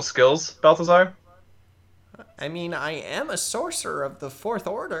special skills, Balthazar? I mean, I am a sorcerer of the Fourth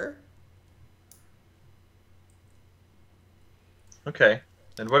Order. Okay.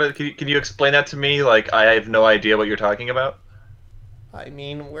 And can you explain that to me? Like, I have no idea what you're talking about. I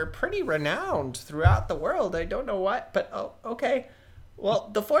mean, we're pretty renowned throughout the world. I don't know what, but oh, okay. Well,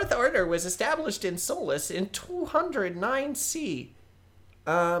 the Fourth Order was established in Solus in 209 C.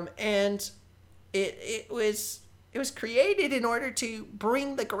 And it was created in order to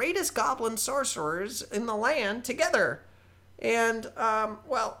bring the greatest goblin sorcerers in the land together. And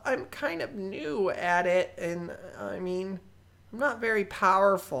well, I'm kind of new at it, and I mean, I'm not very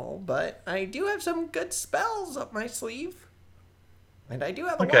powerful, but I do have some good spells up my sleeve. And I do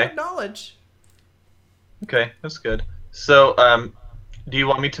have a lot of knowledge. Okay, that's good. So, do you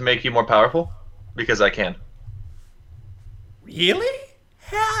want me to make you more powerful? Because I can. Really?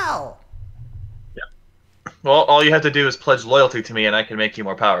 How? Well, all you have to do is pledge loyalty to me, and I can make you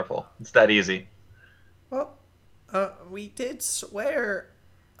more powerful. It's that easy. Well, we did swear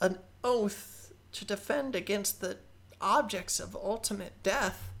an oath to defend against the objects of ultimate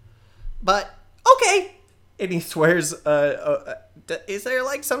death. But, okay. And he swears, is there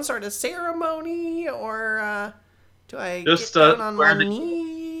like some sort of ceremony, or do I Just, get down on swear my that-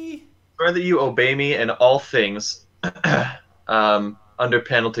 knee? Swear that you obey me in all things, under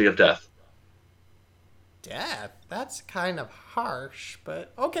penalty of death. Death? That's kind of harsh,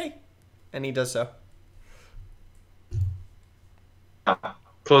 but okay. And he does so.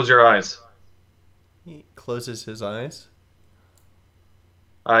 Close your eyes. He closes his eyes.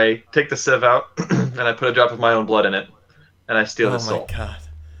 I take the sieve out, and I put a drop of my own blood in it, and I steal his Oh my soul. god.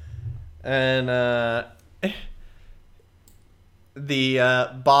 And the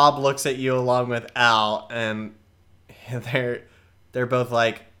Bob looks at you along with Al, and they're both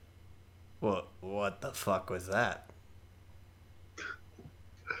like, what the fuck was that?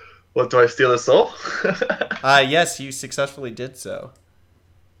 What, do I steal his soul? Yes, you successfully did so.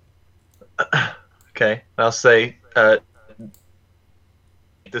 Okay, I'll say,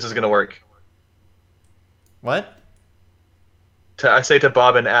 this is gonna work. What? I say to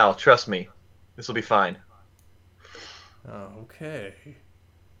Bob and Al, trust me, this will be fine. Oh, okay.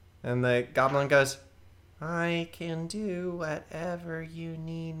 And the goblin goes, I can do whatever you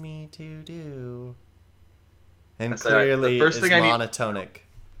need me to do. And That's all right. The clearly first is thing I need- monotonic.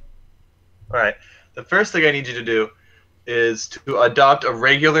 Alright, the first thing I need you to do is to adopt a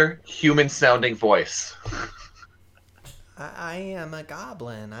regular human-sounding voice. I am a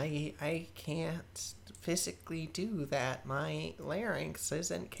goblin. I can't physically do that. My larynx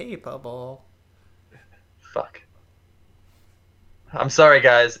isn't capable. Fuck. I'm sorry,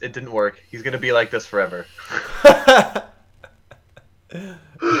 guys, it didn't work. He's gonna be like this forever.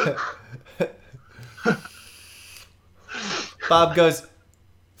 Bob goes,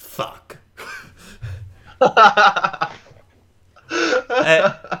 fuck.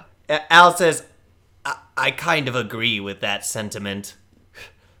 Al says, I kind of agree with that sentiment.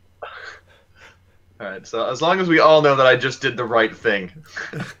 Alright, so as long as we all know that I just did the right thing.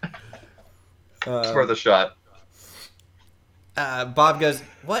 It's worth a shot. Bob goes,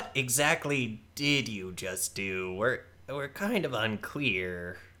 what exactly did you just do? We're kind of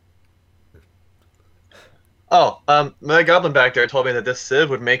unclear. Oh, my goblin back there told me that this sieve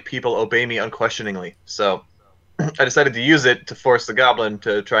would make people obey me unquestioningly, so I decided to use it to force the goblin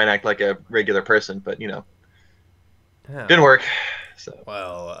to try and act like a regular person, but, you know, Huh. didn't work, so...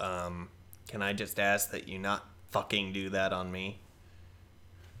 Well, can I just ask that you not fucking do that on me?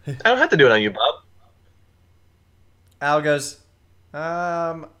 I don't have to do it on you, Bob. Al goes,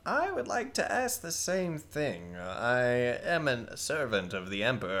 I would like to ask the same thing. I am a servant of the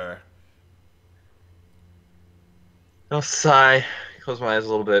Emperor. I'll sigh, close my eyes a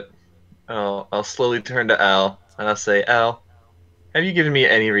little bit. I'll slowly turn to Al, and I'll say, Al, have you given me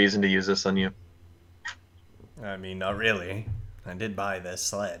any reason to use this on you? I mean, not really. I did buy this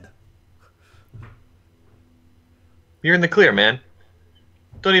sled. You're in the clear, man.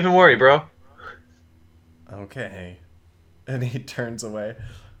 Don't even worry, bro. Okay. And he turns away.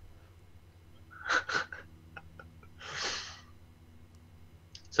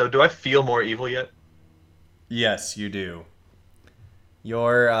 So, do I feel more evil yet? Yes, you do.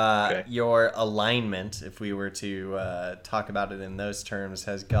 Your Okay. your alignment, if we were to talk about it in those terms,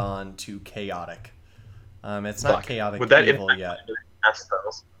 has gone to chaotic. It's not Fuck. chaotic Would that evil impact yet. my cast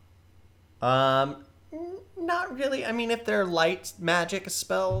spells? Not really. I mean, if they're light magic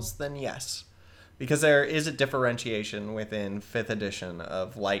spells, then yes. Because there is a differentiation within 5th edition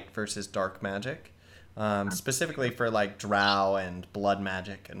of light versus dark magic. Specifically for like drow and blood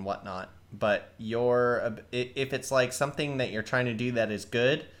magic and whatnot. But if it's like something that you're trying to do that is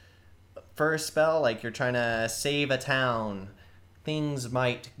good for a spell, like you're trying to save a town, things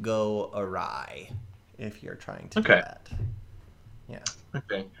might go awry if you're trying to do Okay. that. Yeah.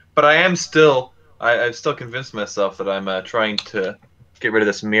 Okay, but I am still. I've still convinced myself that I'm trying to get rid of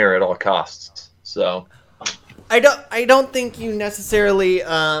this mirror at all costs. So. I don't think you necessarily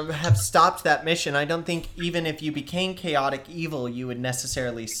have stopped that mission. I don't think even if you became chaotic evil, you would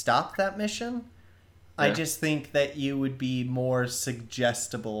necessarily stop that mission. I Yeah. just think that you would be more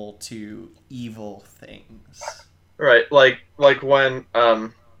suggestible to evil things. Right, like when I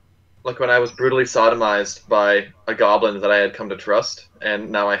was brutally sodomized by a goblin that I had come to trust, and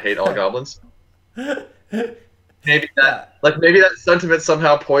now I hate all goblins. Maybe Yeah. that sentiment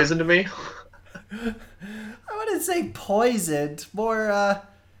somehow poisoned me. I wouldn't say poisoned, more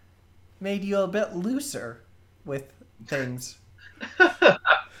made you a bit looser with things.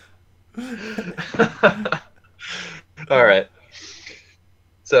 All right.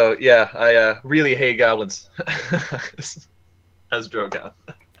 So yeah, I really hate goblins as Drogon.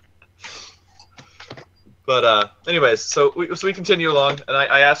 But anyways, so we continue along, and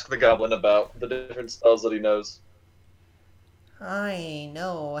I ask the goblin about the different spells that he knows. I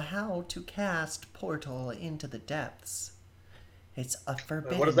know how to cast Portal into the Depths. It's a What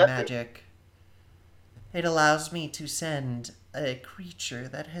forbidden does that do? magic. It allows me to send a creature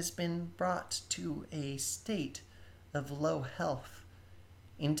that has been brought to a state of low health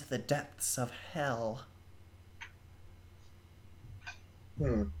into the depths of hell.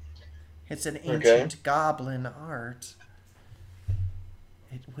 Hmm. It's an Okay. ancient goblin art.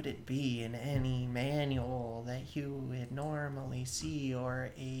 It wouldn't be in any manual that you would normally see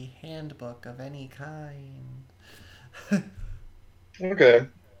or a handbook of any kind. Okay.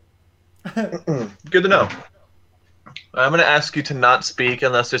 Good to know. I'm going to ask you to not speak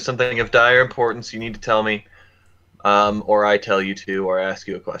unless there's something of dire importance you need to tell me, or I tell you to, or ask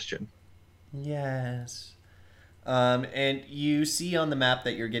you a question. Yes. And you see on the map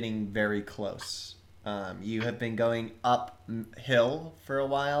that you're getting very close. You have been going uphill for a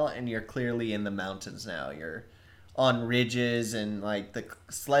while, and you're clearly in the mountains now. You're on ridges, and like the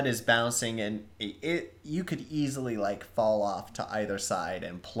sled is bouncing, and you could easily like fall off to either side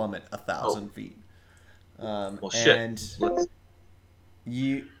and plummet 1,000 feet. Well, And shit. Let's...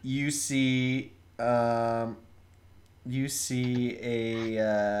 you see a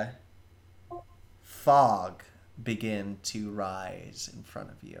fog begin to rise in front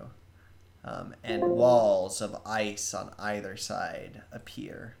of you, and walls of ice on either side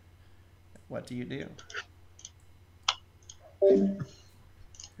appear. What do you do?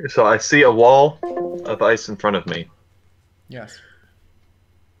 So I see a wall of ice in front of me, Yes.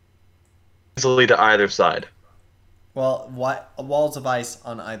 easily to either side. Well, what walls of ice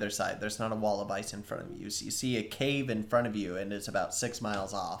on either side? There's not a wall of ice in front of you. So you see a cave in front of you, and it's about 6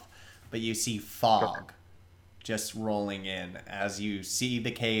 miles off. But you see fog just rolling in as you see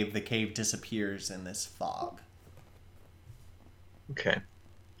the cave. The cave disappears in this fog. Okay.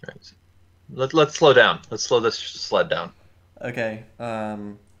 Right. Let's slow down. Let's slow this sled down. Okay.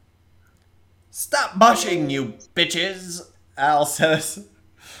 Stop mushing, you bitches! Al says.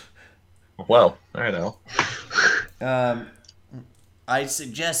 Well, I know. I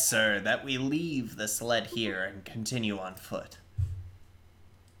suggest, sir, that we leave the sled here and continue on foot.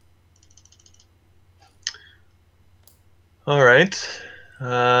 All right.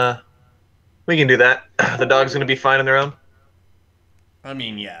 We can do that. The dog's gonna be fine on their own. I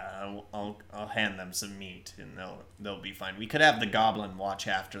mean, yeah, I'll hand them some meat and they'll be fine. We could have the goblin watch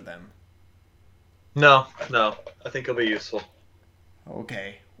after them. No. I think it'll be useful.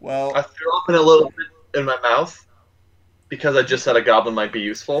 Okay. I Well, threw up in a little bit in my mouth because I just said a goblin might be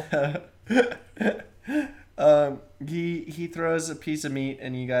useful. he throws a piece of meat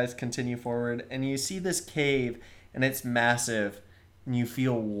and you guys continue forward and you see this cave and it's massive and you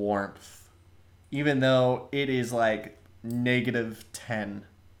feel warmth even though it is like -10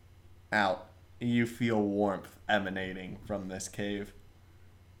 out. You feel warmth emanating from this cave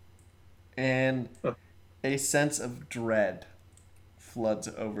and a sense of dread floods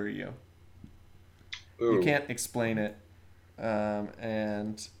over you. You Ooh. can't explain it.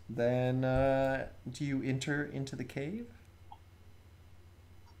 And then, do you enter into the cave?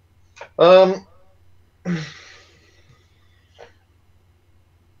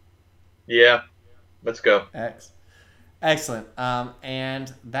 Yeah. Let's go. Excellent.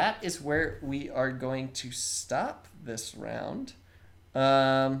 And that is where we are going to stop this round.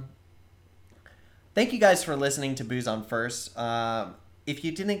 Thank you guys for listening to Booze on First. If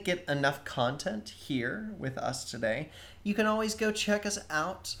you didn't get enough content here with us today, you can always go check us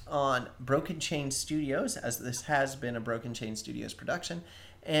out on Broken Chain Studios, as this has been a Broken Chain Studios production,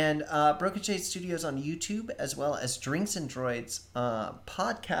 and Broken Chain Studios on YouTube, as well as Drinks and Droids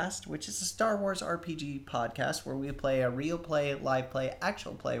podcast, which is a Star Wars RPG podcast where we play a real play, live play,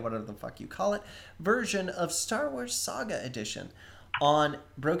 actual play, whatever the fuck you call it, version of Star Wars Saga Edition. On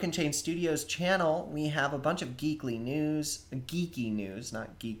Broken Chain Studios channel, we have a bunch of geeky news, not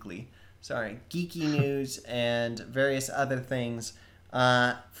geekly, geeky news and various other things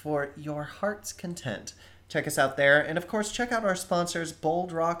for your heart's content. Check us out there. And of course, check out our sponsors,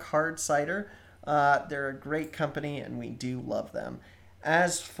 Bold Rock Hard Cider. They're a great company and we do love them.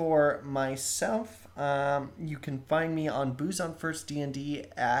 As for myself, you can find me on Booze on First D&D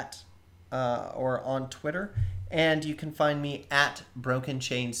or on Twitter. And you can find me at Broken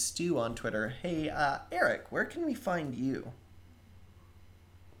Chain Stew on Twitter. Hey, Eric, where can we find you?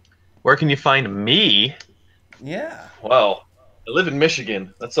 Where can you find me? Yeah. Well, I live in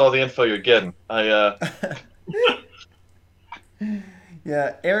Michigan. That's all the info you're getting. Yeah,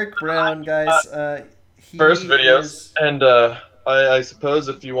 Eric Brown, guys. He First videos, is... and I suppose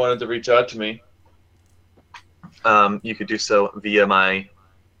if you wanted to reach out to me, you could do so via my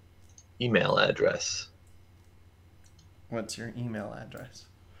email address. What's your email address?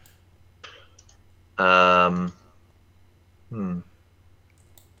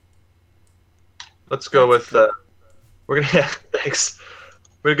 Let's go with we're gonna thanks.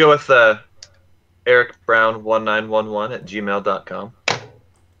 We're gonna go with ericbrown1911@gmail.com.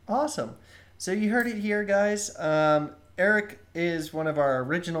 Awesome. So you heard it here, guys. Eric is one of our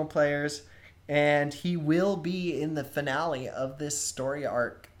original players, and he will be in the finale of this story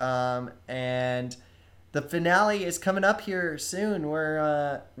arc. And the finale is coming up here soon.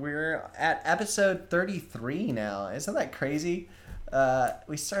 We're at episode 33 now. Isn't that crazy?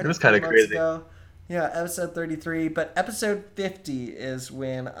 We started. It was kind of crazy. Ago. Yeah, episode 33. But episode 50 is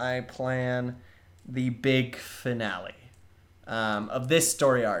when I plan the big finale of this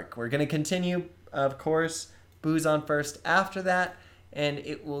story arc. We're gonna continue, of course, Booze on First after that, and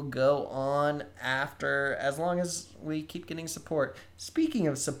it will go on after as long as we keep getting support. Speaking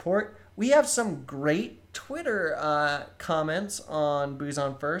of support, we have some great Twitter comments on Booze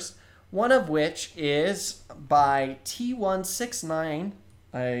on First, one of which is by T169.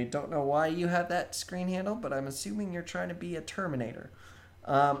 I don't know why you have that screen handle, but I'm assuming you're trying to be a Terminator.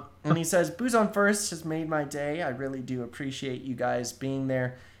 And he says, Booze on First has made my day. I really do appreciate you guys being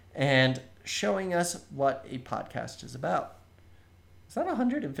there and showing us what a podcast is about. Is that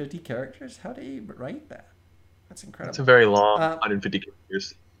 150 characters? How do you write that? That's incredible. It's a very long 150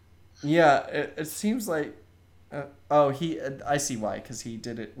 characters. Yeah, it seems like... I see why, because he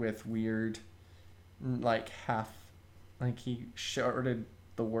did it with weird, he shorted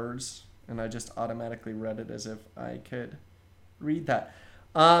the words, and I just automatically read it as if I could read that.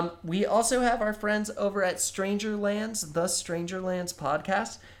 We also have our friends over at Strangerlands, the Strangerlands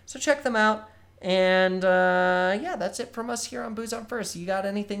podcast, so check them out. And that's it from us here on Booze on First. You got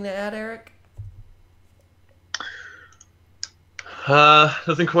anything to add, Eric?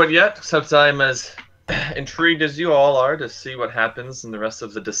 Nothing quite yet, except I'm as intrigued as you all are to see what happens in the rest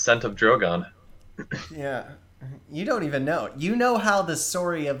of the Descent of Drogon. Yeah. You don't even know. You know how the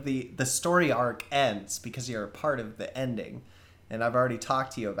story of the story arc ends because you're a part of the ending. And I've already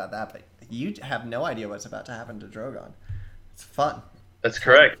talked to you about that, but you have no idea what's about to happen to Drogon. It's fun. That's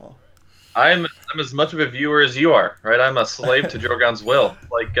correct. Wonderful. I'm as much of a viewer as you are, right? I'm a slave to Drogon's will,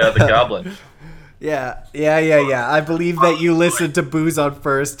 like the Goblin. Yeah. I believe that you listen to Booze on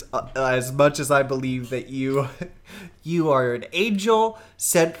First as much as I believe that you are an angel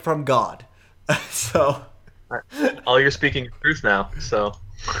sent from God. So... All you're speaking truth now, so...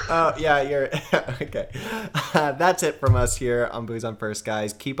 Oh, yeah, you're... Okay. That's it from us here on Booze on First,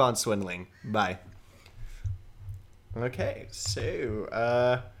 guys. Keep on swindling. Bye. Okay,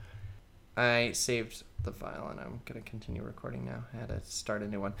 so... I saved the file, and I'm going to continue recording now. I had to start a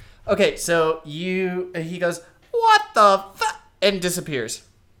new one. Okay, so he goes, what the fuck? And disappears.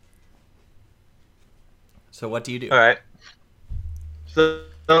 So what do you do? All right. So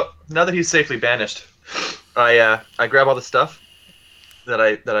now that he's safely banished, I grab all the stuff that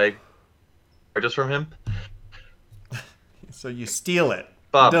I purchased from him. So you steal it.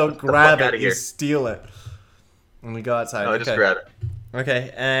 Bob, you don't grab it, you here. steal it. And we go outside. No, I just grab it.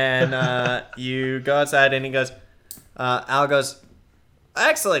 Okay, and you go outside and he goes, Al goes,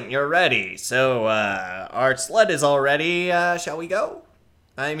 Excellent, you're ready. So, our sled is all ready. Shall we go?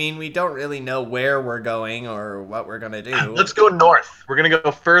 I mean, we don't really know where we're going or what we're gonna do. Let's go north. We're gonna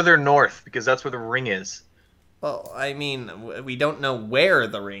go further north because that's where the ring is. Well, I mean, we don't know where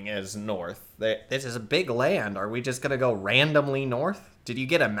the ring is north. This is a big land. Are we just gonna go randomly north? Did you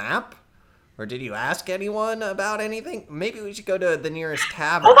get a map? Or did you ask anyone about anything? Maybe we should go to the nearest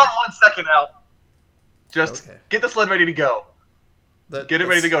tavern. Hold on 1 second, Al. Just Okay. get the sled ready to go. Get it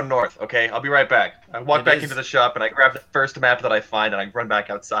ready to go north, okay? I'll be right back. I walk back into the shop and I grab the first map that I find and I run back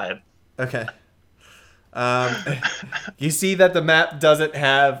outside. Okay. You see that the map doesn't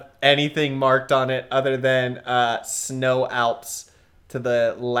have anything marked on it other than Snow Alps to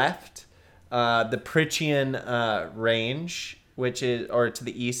the left, the Pritchian range, which is, or to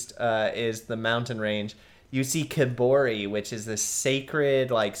the east, is the mountain range. You see Kibori, which is this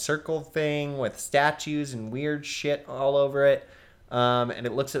sacred like circle thing with statues and weird shit all over it. And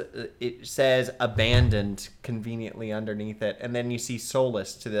it says abandoned conveniently underneath it. And then you see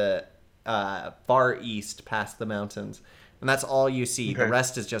Solus to the far east past the mountains. And that's all you see. Okay. The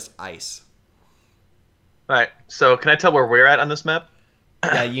rest is just ice. Alright, so can I tell where we're at on this map?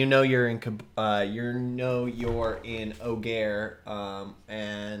 Yeah, you know you're in Ogair,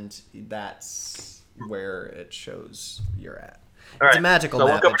 and that's where it shows you're at. All It's right, a magical so I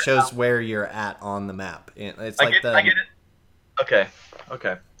map. walk over It to shows Al. where you're at on the map. It's I like get it. Okay,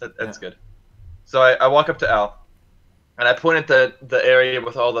 that's Yeah. good. So I walk up to Al, and I point at the area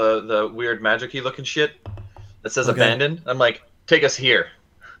with all the weird magic-y looking shit that says Okay. abandoned. I'm like, take us here.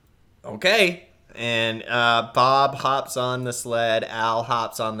 Okay. And Bob hops on the sled. Al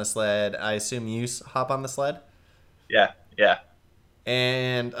hops on the sled. I assume you hop on the sled. Yeah.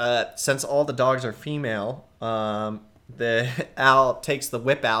 And since all the dogs are female, the Al takes the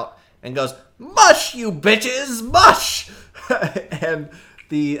whip out and goes, "Mush, you bitches, mush!" And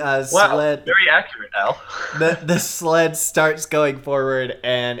the Wow, sled, very accurate, Al. the sled starts going forward,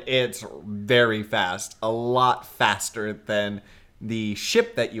 and it's very fast, a lot faster than the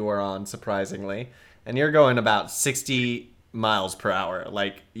ship that you are on, surprisingly. And you're going about 60 miles per hour.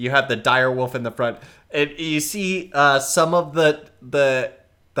 Like, you have the dire wolf in the front. And you see some of the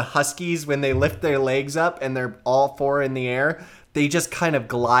huskies, when they lift their legs up and they're all four in the air, they just kind of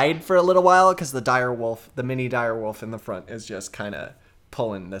glide for a little while because the mini dire wolf in the front is just kind of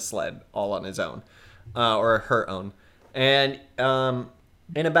pulling the sled all on his own, or her own. And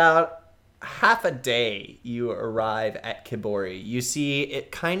in about half a day, you arrive at Kibori. You see,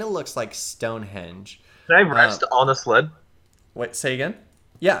 it kind of looks like Stonehenge. Can I rest on the sled? Wait, say again?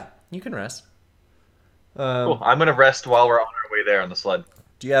 Yeah, you can rest. Cool. I'm gonna rest while we're on our way there on the sled.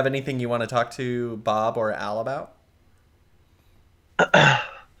 Do you have anything you want to talk to Bob or Al about?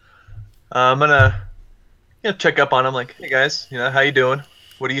 I'm gonna check up on them. Like, hey guys, how you doing?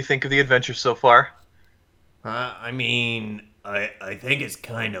 What do you think of the adventure so far? I mean, I think it's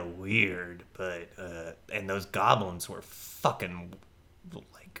kind of weird, but and those goblins were fucking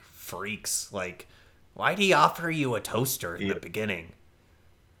like freaks. Like, why'd he offer you a toaster in the beginning?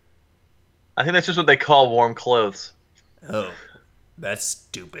 I think that's just what they call warm clothes. Oh, that's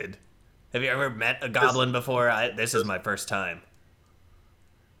stupid. Have you ever met a goblin before? This is my first time.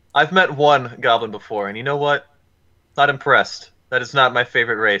 I've met one goblin before, and you know what? Not impressed. That is not my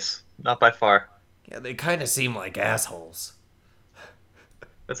favorite race. Not by far. Yeah, they kind of seem like assholes.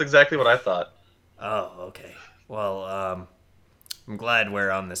 That's exactly what I thought. Oh, okay. Well, I'm glad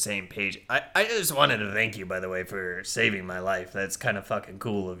we're on the same page. I just wanted to thank you, by the way, for saving my life. That's kind of fucking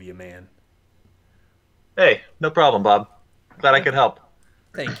cool of you, man. Hey, no problem, Bob. Glad I could help.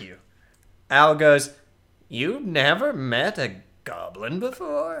 Thank you. Al goes, "You never met a goblin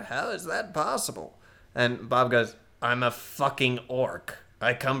before? How is that possible?" And Bob goes, "I'm a fucking orc.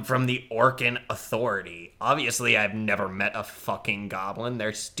 I come from the Orcan Authority. Obviously, I've never met a fucking goblin.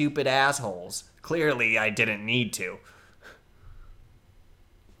 They're stupid assholes. Clearly, I didn't need to."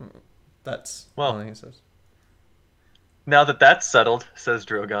 That's Well, all he says. Now that that's settled, says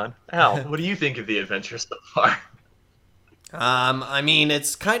Drogon. Al, what do you think of the adventure so far? I mean,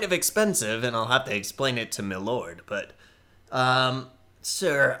 it's kind of expensive, and I'll have to explain it to Milord, but,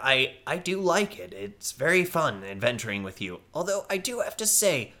 sir, I do like it. It's very fun adventuring with you. Although, I do have to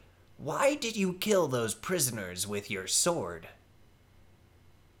say, why did you kill those prisoners with your sword?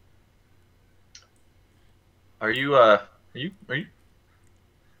 Are you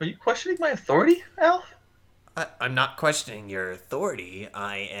questioning my authority, Al? I'm not questioning your authority.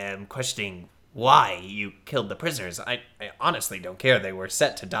 I am questioning why you killed the prisoners. I honestly don't care. They were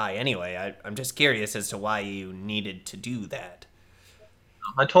set to die anyway. I'm just curious as to why you needed to do that.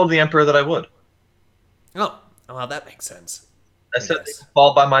 I told the Emperor that I would. Oh, well, that makes sense. I I said they guess.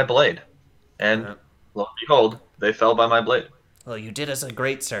 fall by my blade. And Uh, lo and behold, they fell by my blade. well, you did us a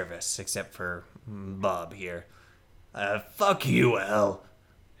great service, except for Bob here. Fuck you, El.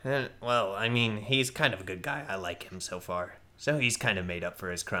 And, well, I mean, he's kind of a good guy. I like him so far. So he's kind of made up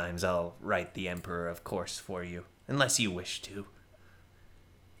for his crimes. I'll write the Emperor, of course, for you. Unless you wish to.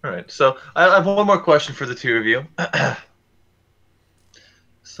 Alright, so I have one more question for the two of you.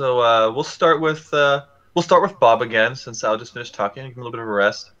 So we'll start with Bob again, since Al just finished talking. Give him a little bit of a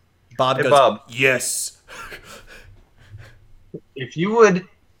rest. Bob Hey goes, Bob, yes. if you would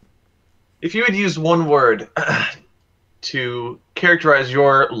use one word to characterize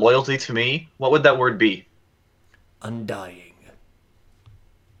your loyalty to me, what would that word be? Undying.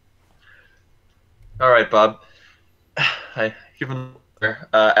 All right, Bob. I give him.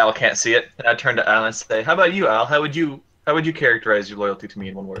 Al can't see it, and I turn to Al and say, "How about you, Al? How would you characterize your loyalty to me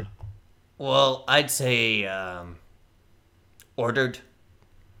in one word?" Well, I'd say, ordered.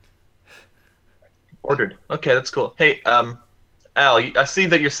 Ordered. Okay, that's cool. Hey, Al, I see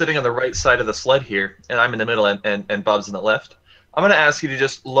that you're sitting on the right side of the sled here, and I'm in the middle, and Bob's in the left. I'm gonna ask you to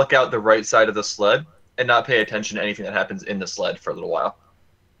just look out the right side of the sled and not pay attention to anything that happens in the sled for a little while.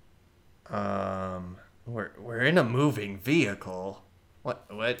 We're in a moving vehicle. What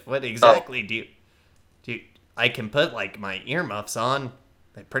exactly do you, I can put like my earmuffs on.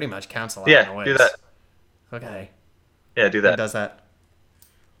 They pretty much cancel out Yeah, noise. do that. Okay. Yeah, do He that. does that.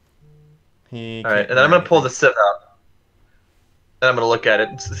 He All right, can't and then I'm hear gonna pull the anything. sieve out, and I'm gonna look at it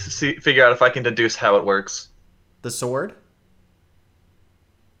and figure out if I can deduce how it works. The sword?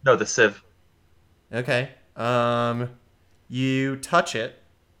 No, the sieve. Okay. You touch it,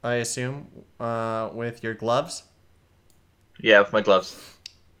 I assume, with your gloves. Yeah, with my gloves.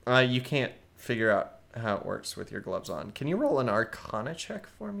 You can't figure out how it works with your gloves on. Can you roll an Arcana check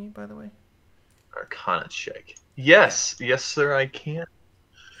for me, by the way? Arcana check. Yes, yes, sir, I can.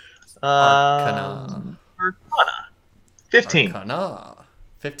 Arcana. Arcana. 15. Arcana.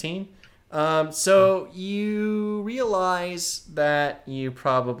 15? So you realize that you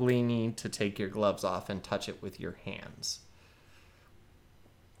probably need to take your gloves off and touch it with your hands.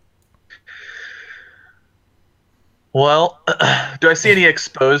 Well, do I see any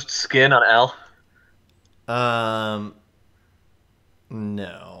exposed skin on Al? Um,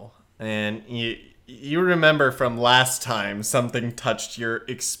 no. And you remember from last time something touched your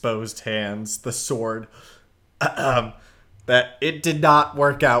exposed hands, the sword. That it did not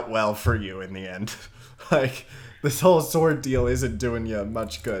work out well for you in the end. Like this whole sword deal isn't doing you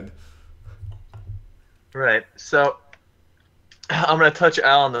much good. Right. So I'm gonna touch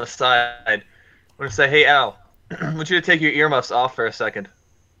Al on the side. I'm gonna say, "Hey, Al, I want you to take your earmuffs off for a second."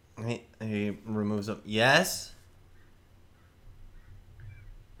 He removes them. Yes.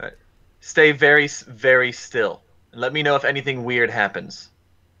 All right. Stay very, very still, and let me know if anything weird happens.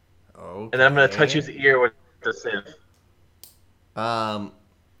 Okay. And then I'm gonna touch his ear with the sieve. Um,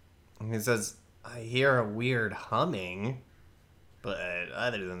 he says, I hear a weird humming, but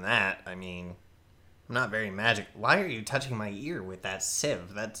other than that, I mean, I'm not very magic. Why are you touching my ear with that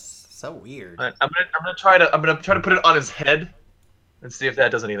sieve? That's so weird. All right, I'm gonna try to put it on his head and see if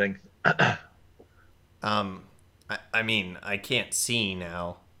that does anything. I mean, I can't see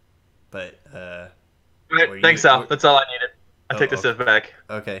now, but All were right, thanks, you? Al. That's all I needed. I'll take the Okay. sieve back.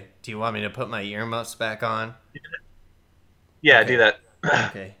 Okay. Do you want me to put my earmuffs back on? Yeah, Okay. do that.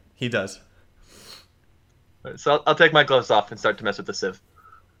 Okay. He does. So I'll take my gloves off and start to mess with the sieve.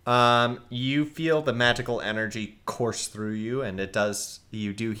 You feel the magical energy course through you, and it does.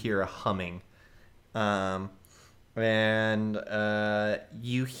 You do hear a humming, and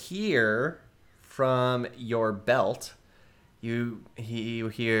you hear from your belt. You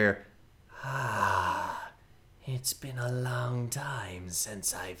hear. Ah, it's been a long time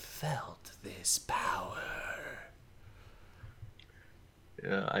since I felt this power.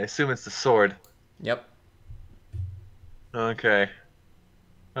 Yeah, I assume it's the sword. Yep. Okay.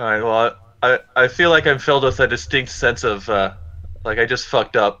 All right. Well, I feel like I'm filled with a distinct sense of like I just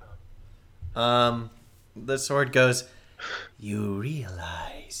fucked up. The sword goes. You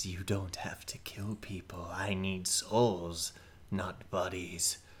realize you don't have to kill people. I need souls, not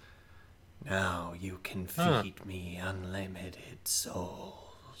bodies. Now you can feed me unlimited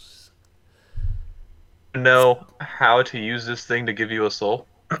souls. Know how to use this thing to give you a soul?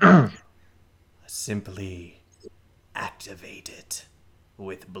 Simply activate it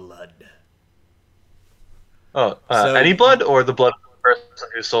with blood. Oh, So- any blood or the blood of the person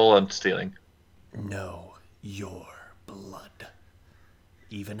whose soul I'm stealing? No, your blood.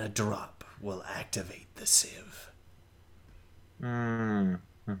 Even a drop will activate the sieve.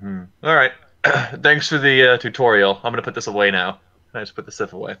 Mm-hmm. All right. Thanks for the tutorial. I'm gonna put this away now. I just put the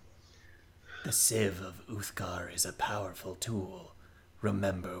sieve away. The sieve of Uthgar is a powerful tool.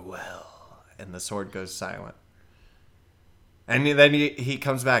 Remember well. And the sword goes silent. And then he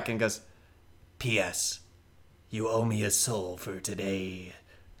comes back and goes, P.S. You owe me a soul for today.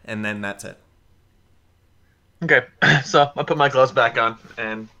 And then that's it. Okay, so I put my gloves back on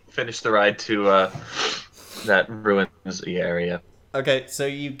and finish the ride to that ruins area. Okay, so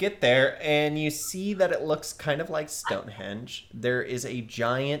you get there and you see that it looks kind of like Stonehenge. There is a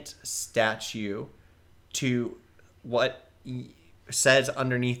giant statue to what says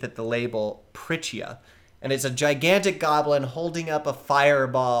underneath it the label Prychia. And it's a gigantic goblin holding up a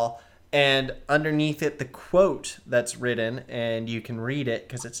fireball, and underneath it the quote that's written, and you can read it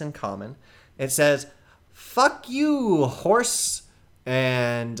because it's in common. It says, "Fuck you, horse."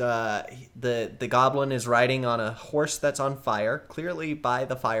 And the goblin is riding on a horse that's on fire, clearly by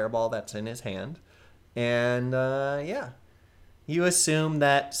the fireball that's in his hand. And yeah, you assume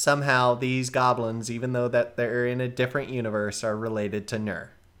that somehow these goblins, even though that they're in a different universe, are related to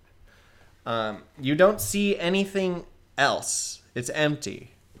Nur. You don't see anything else. It's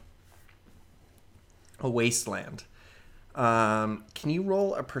empty. A wasteland. Can you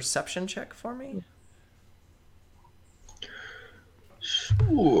roll a perception check for me?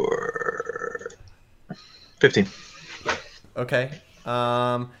 Sure. 15. Okay.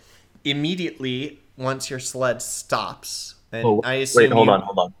 Immediately, once your sled stops, and I assume wait, hold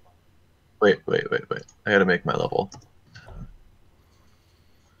on. Wait. I gotta make my level.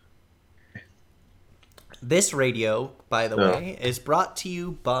 This radio, by the way, is brought to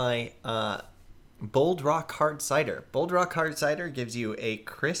you by Bold Rock Hard Cider. Bold Rock Hard Cider gives you a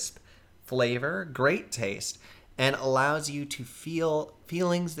crisp flavor, great taste, and allows you to feel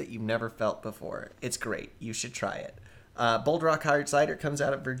feelings that you've never felt before. It's great. You should try it. Bold Rock Hard Cider comes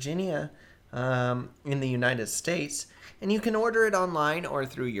out of Virginia in the United States, and you can order it online or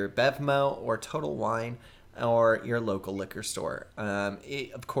through your Bevmo or Total Wine or your local liquor store.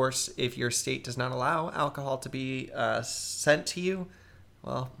 Of course, if your state does not allow alcohol to be sent to you,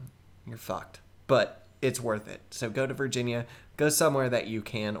 well, you're fucked. But it's worth it. So go to Virginia. Go somewhere that you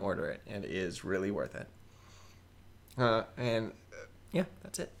can order it. It is really worth it. Yeah,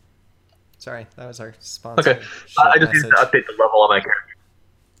 that's it. Sorry, that was our sponsor. Okay, I just need to update the level on my character.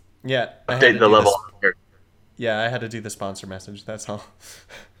 Yeah, Update the level on my character. Yeah, I had to do the sponsor message. That's all.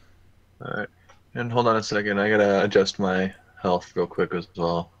 All right, and hold on a second. I gotta adjust my health real quick as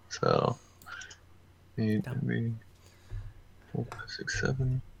well. So, 8, 4, 5, 6,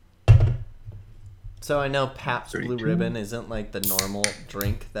 7. So I know Pabst Blue 32. Ribbon isn't like the normal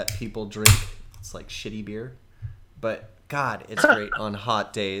drink that people drink. It's like shitty beer. But God, it's great on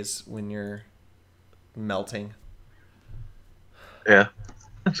hot days when you're melting. Yeah,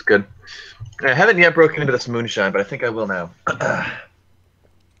 that's good. I haven't yet broken into this moonshine, but I think I will now.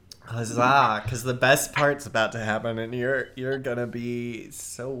 Huzzah! Because the best part's about to happen, and you're gonna be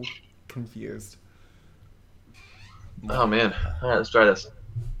so confused. Oh man! All right, let's try this.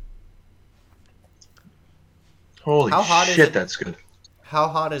 Holy How hot is shit, it? that's good. How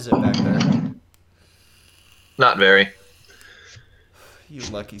hot is it back there? Not very. You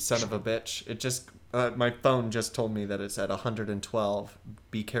lucky son of a bitch! It just my phone just told me that it's at 112.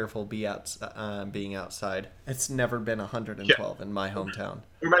 Be careful, being outside. It's never been 112 in my hometown.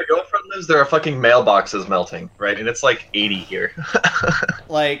 Where my girlfriend lives, there are fucking mailboxes melting, right? And it's like 80 here.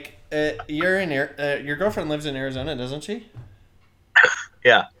 Like your girlfriend lives in Arizona, doesn't she?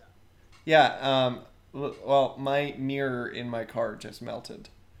 Yeah. Yeah. Well, my mirror in my car just melted.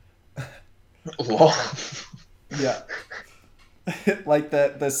 Lol. Yeah. Like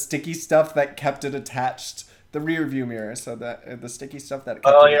the sticky stuff that kept it attached, the rear view mirror, so that the sticky stuff that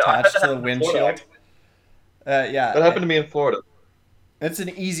kept it attached to the windshield. Yeah. That happened to me in Florida. It's an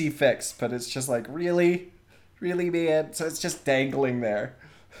easy fix, but it's just like, really, man. So it's just dangling there.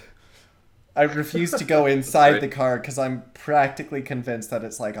 I refuse to go inside the car because I'm practically convinced that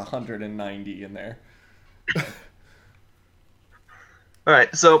it's like 190 in there. All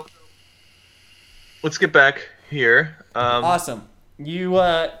right, so let's get back here. Awesome.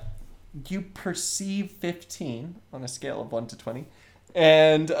 You perceive 15 on a scale of 1 to 20,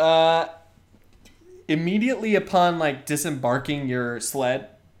 and immediately upon like disembarking your sled,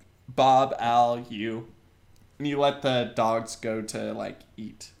 Bob, Al, you let the dogs go to like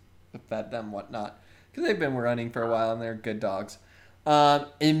eat, fed them, whatnot, because they've been running for a while and they're good dogs.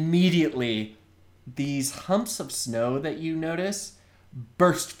 Immediately, these humps of snow that you notice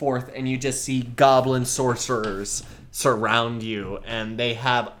burst forth, and you just see goblin sorcerers surround you, and they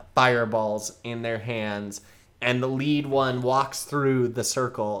have fireballs in their hands, and the lead one walks through the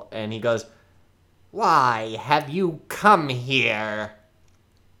circle, and he goes, Why have you come here?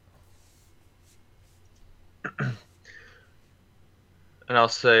 And I'll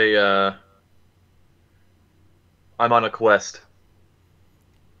say, I'm on a quest.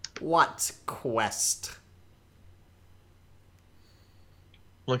 What quest?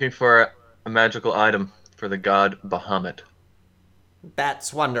 Looking for a magical item for the god Bahamut.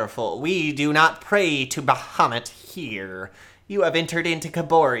 That's wonderful. We do not pray to Bahamut here. You have entered into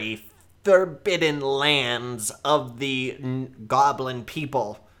Kabori, forbidden lands of the goblin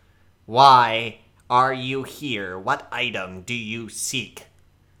people. Why are you here? What item do you seek?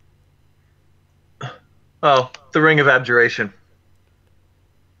 Oh, the Ring of Abjuration.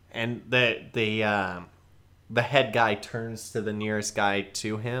 And the head guy turns to the nearest guy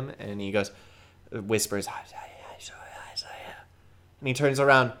to him, and he goes, whispers, and he turns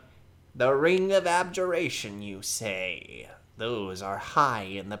around. The Ring of Abjuration, you say? Those are high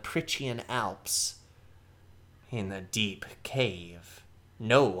in the Prychian Alps, in the deep cave.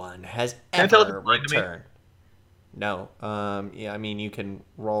 No one has Can I tell it to ever blind me? returned. No. Yeah, I mean, you can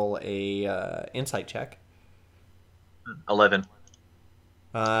roll a insight check. 11.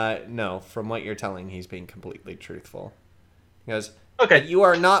 No. From what you're telling, he's being completely truthful. He goes, Okay. "But you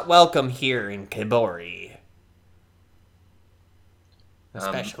are not welcome here in Kibori.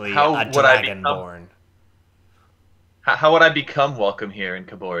 Especially how a would I become- dragonborn. How would I become welcome here in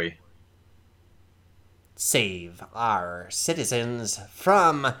Kabori? Save our citizens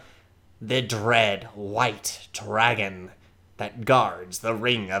from the dread white dragon that guards the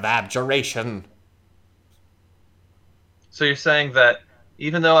Ring of Abjuration." So you're saying that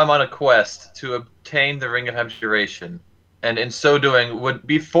even though I'm on a quest to obtain the Ring of Abjuration, and in so doing would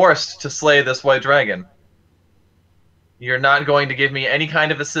be forced to slay this white dragon, you're not going to give me any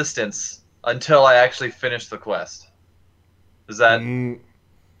kind of assistance until I actually finish the quest. Is that,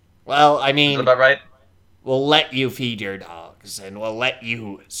 Well, I is that mean, about right? we'll let you feed your dogs, and we'll let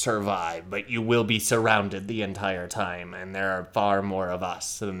you survive, but you will be surrounded the entire time, and there are far more of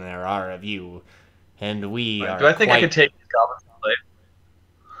us than there are of you. And we are Do I think I quite... could take these goblins to play?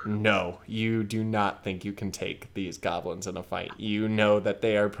 No, you do not think you can take these goblins in a fight. You know that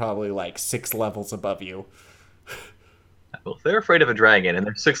they are probably like 6 levels above you. Well, if they're afraid of a dragon and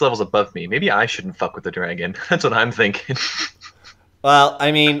they're 6 levels above me, maybe I shouldn't fuck with the dragon. That's what I'm thinking. Well,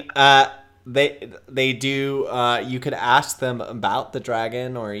 I mean, they do. You could ask them about the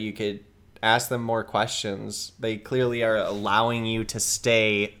dragon, or you could ask them more questions. They clearly are allowing you to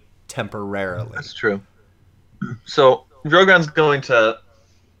stay temporarily. That's true. So Drogon's going to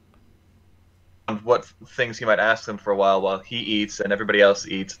what things he might ask them for a while he eats and everybody else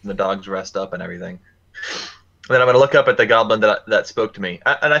eats and the dogs rest up and everything. Then I'm going to look up at the goblin that spoke to me.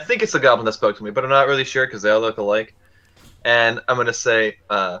 And I think it's the goblin that spoke to me, but I'm not really sure because they all look alike. And I'm going to say,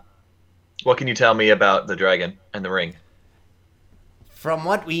 what can you tell me about the dragon and the ring? From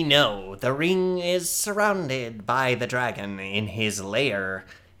what we know, the ring is surrounded by the dragon in his lair,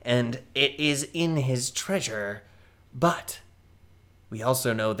 and it is in his treasure. But we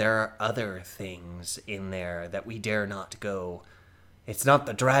also know there are other things in there that we dare not go. It's not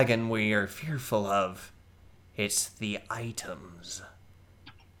the dragon we are fearful of. It's the items.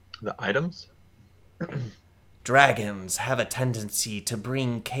 The items? Dragons have a tendency to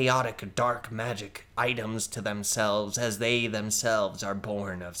bring chaotic dark magic items to themselves as they themselves are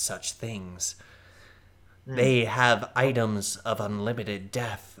born of such things. They have items of unlimited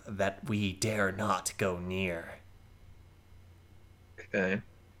death that we dare not go near. Okay.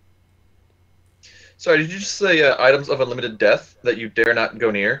 Sorry, did you just say items of unlimited death that you dare not go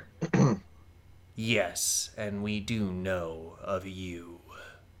near? Yes, and we do know of you.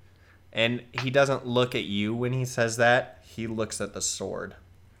 And he doesn't look at you when he says that. He looks at the sword.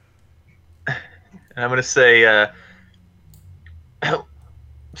 And I'm going to say,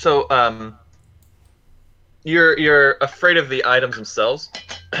 so, you're afraid of the items themselves?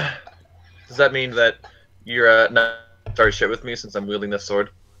 Does that mean that you're not start shit with me since I'm wielding this sword?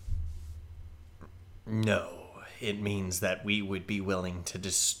 No, it means that we would be willing to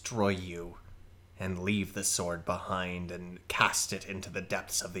destroy you and leave the sword behind and cast it into the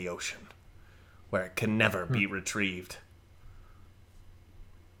depths of the ocean, where it can never be retrieved.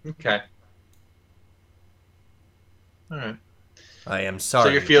 Okay. All right. I am sorry. So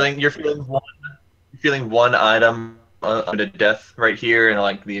you're feeling one item under death right here in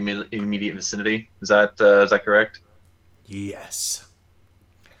like the immediate vicinity. Is that correct? Yes.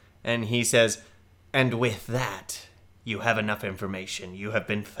 And he says, and with that, you have enough information. You have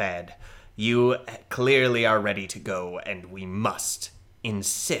been fed. You clearly are ready to go, and we must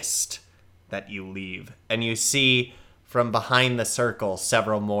insist that you leave. And you see from behind the circle,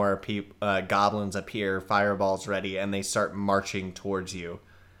 several more goblins appear, fireballs ready, and they start marching towards you.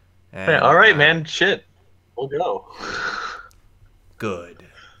 And, All right, man. Shit. We'll go. Good.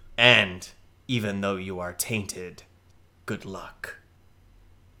 And even though you are tainted, good luck.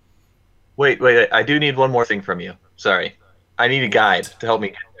 Wait. I do need one more thing from you. Sorry. I need a guide to help me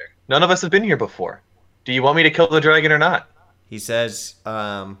get there. None of us have been here before. Do you want me to kill the dragon or not? He says,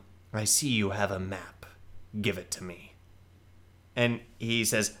 I see you have a map. Give it to me. And he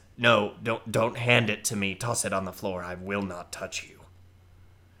says, no, don't hand it to me. Toss it on the floor. I will not touch you.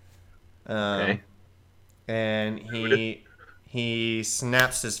 Okay. And he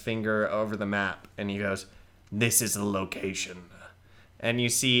snaps his finger over the map and he goes, this is the location. And you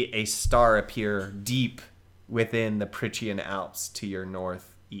see a star appear deep within the Prychian Alps to your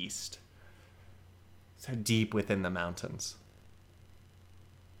northeast. So deep within the mountains.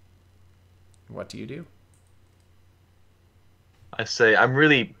 What do you do? I say, I'm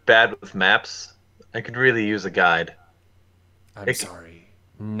really bad with maps. I could really use a guide. I'm sorry.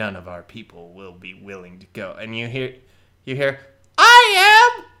 None of our people will be willing to go. And you hear,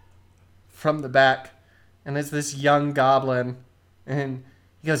 I am! From the back. And it's this young goblin. And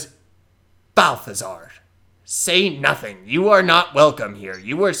he goes, Balthazar, say nothing. You are not welcome here.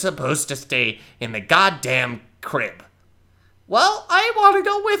 You were supposed to stay in the goddamn crib. Well, I want to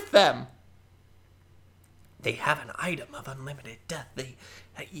go with them. They have an item of unlimited death.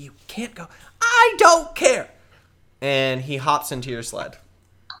 You can't go. I don't care. And he hops into your sled.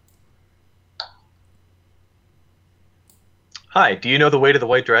 Hi, do you know the way to the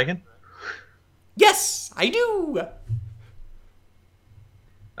White Dragon? Yes, I do.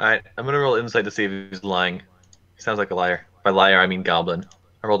 Alright, I'm gonna roll insight to see if he's lying. He sounds like a liar. By liar, I mean goblin.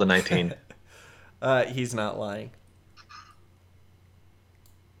 I rolled a 19. He's not lying.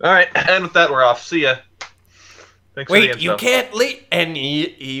 Alright, and with that, we're off. See ya. Thanks for the Wait, info. you can't leave. And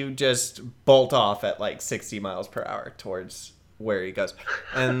you just bolt off at like 60 miles per hour towards where he goes.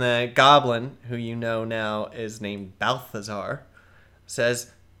 And the goblin, who you know now is named Balthazar,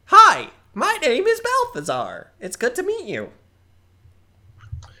 says, Hi, my name is Balthazar. It's good to meet you.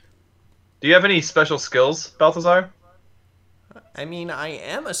 Do you have any special skills, Balthazar? I mean, I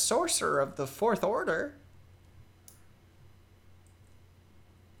am a sorcerer of the Fourth Order.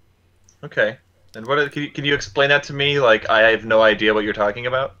 Okay. And can you explain that to me? Like, I have no idea what you're talking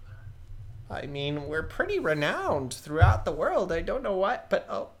about. I mean, we're pretty renowned throughout the world. I don't know what,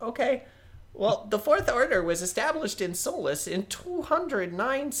 but okay. Well, the Fourth Order was established in Solus in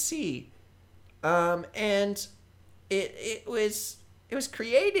 209 C. And it was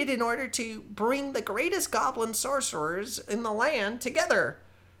created in order to bring the greatest goblin sorcerers in the land together.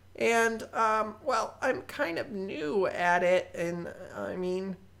 And, well, I'm kind of new at it, and, I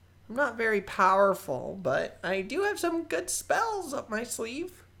mean, I'm not very powerful, but I do have some good spells up my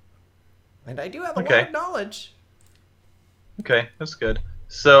sleeve. And I do have a lot of knowledge. Okay, that's good.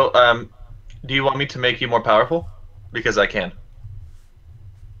 So, do you want me to make you more powerful? Because I can.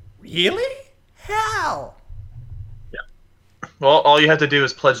 Really? How? Yeah. Well, all you have to do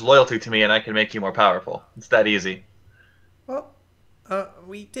is pledge loyalty to me and I can make you more powerful. It's that easy. Well,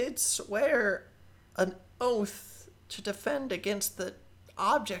 we did swear an oath to defend against the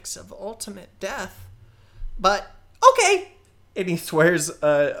objects of ultimate death. But, okay. And he swears,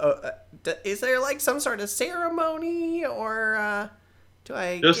 is there like some sort of ceremony, or do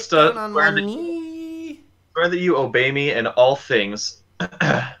I just get down on one knee? Swear that you obey me in all things,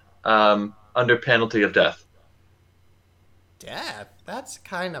 under penalty of death. Death? That's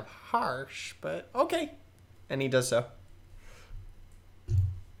kind of harsh, but okay. And he does so.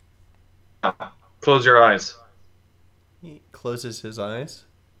 Close your eyes. He closes his eyes.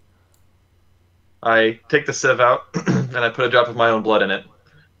 I take the sieve out, and I put a drop of my own blood in it,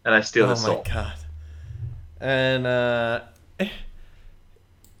 and I steal his soul. Oh my god. And,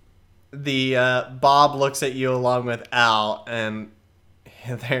 the, Bob looks at you along with Al, and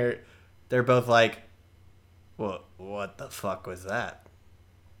they're both like, what the fuck was that?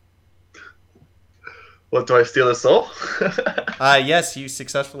 What, do I steal his soul? Yes, you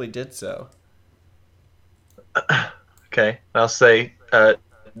successfully did so. Okay, I'll say,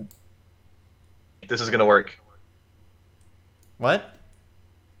 this is gonna work. What?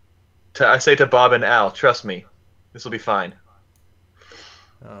 I say to Bob and Al, trust me, this will be fine.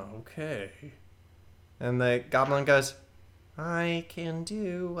 Okay. And the goblin goes, I can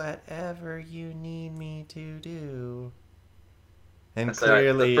do whatever you need me to do. And That's all right.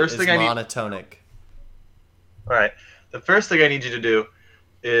 clearly The first is thing I need- monotonic. Alright, the first thing I need you to do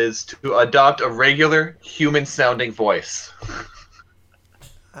is to adopt a regular, human-sounding voice.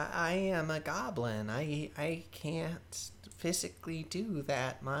 I am a goblin. I can't physically do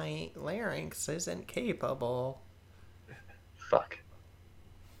that. My larynx isn't capable. Fuck.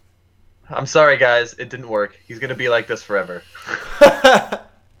 I'm sorry, guys. It didn't work. He's gonna be like this forever.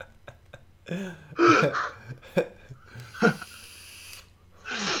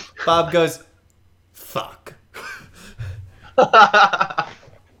 Bob goes, fuck.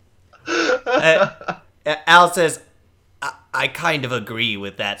 Al says, I kind of agree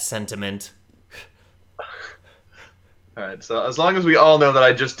with that sentiment. Alright, so as long as we all know that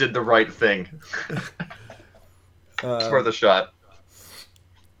I just did the right thing. It's worth a shot.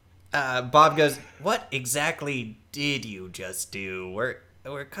 Bob goes, what exactly did you just do?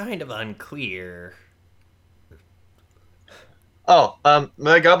 We're kind of unclear. Oh,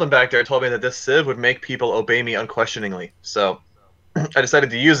 my goblin back there told me that this sieve would make people obey me unquestioningly. So I decided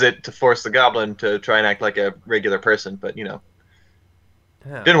to use it to force the goblin to try and act like a regular person, but didn't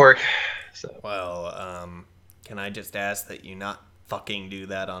work. So Well, can I just ask that you not fucking do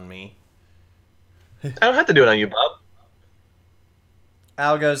that on me? I don't have to do it on you, Bob.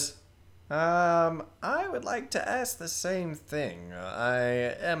 Al goes, I would like to ask the same thing. I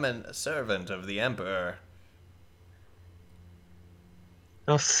am a servant of the Emperor.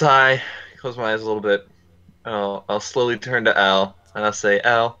 I'll sigh, close my eyes a little bit. I'll slowly turn to Al, and I'll say,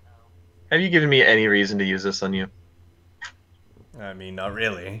 Al, have you given me any reason to use this on you? I mean, not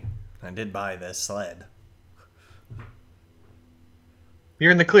really. I did buy this sled.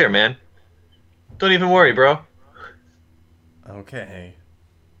 You're in the clear, man. Don't even worry, bro. Okay.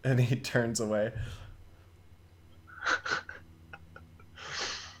 And he turns away.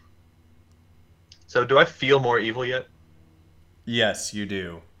 So do I feel more evil yet? Yes, you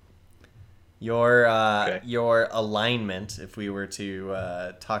do. Your Okay. your alignment, if we were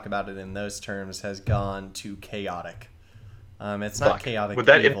to talk about it in those terms, has gone to chaotic. It's not Fuck. chaotic Would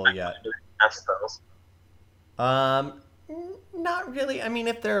that evil impact yet. my cast spells? Not really. I mean,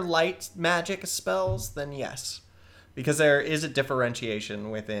 if they're light magic spells, then yes. Because there is a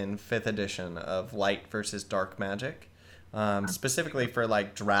differentiation within 5th edition of light versus dark magic. Specifically for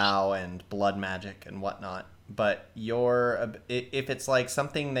like drow and blood magic and whatnot. But if it's like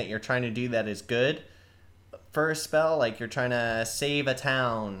something that you're trying to do that is good for a spell, like you're trying to save a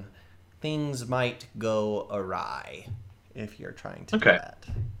town, things might go awry if you're trying to do Okay. that.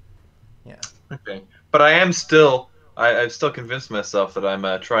 Yeah. Okay. But I am still, I've still convinced myself that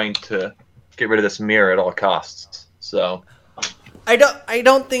I'm trying to get rid of this mirror at all costs. So, I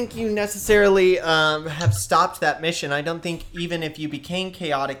don't think you necessarily have stopped that mission. I don't think even if you became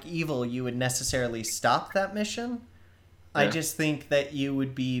chaotic evil, you would necessarily stop that mission. I Yeah. just think that you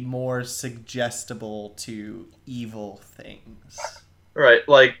would be more suggestible to evil things. right,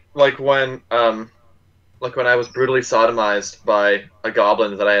 like when I was brutally sodomized by a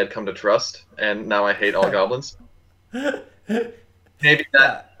goblin that I had come to trust, and now I hate all goblins. Maybe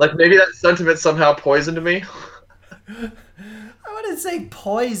Yeah. maybe that sentiment somehow poisoned me. I wouldn't say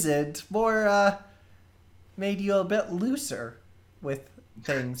poisoned, more made you a bit looser with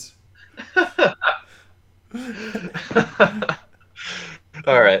things.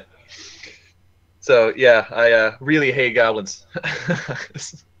 All right. So yeah, I really hate goblins.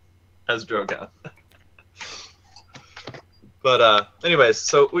 As Drogon. But anyways,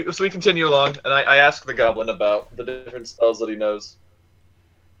 so we continue along, and I ask the goblin about the different spells that he knows.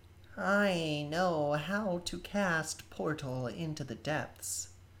 I know how to cast Portal into the Depths.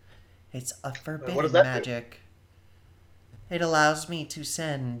 It's a what forbidden does that do? magic. It allows me to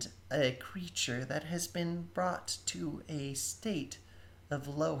send a creature that has been brought to a state of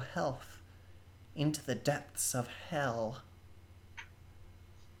low health into the depths of hell.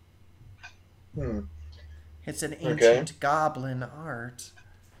 Hmm. It's an Okay. ancient goblin art.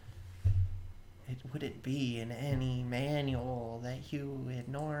 It wouldn't be in any manual that you would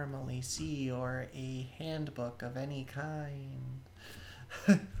normally see or a handbook of any kind.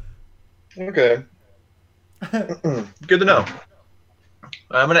 Okay. Good to know.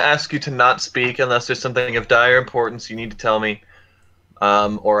 I'm going to ask you to not speak unless there's something of dire importance you need to tell me,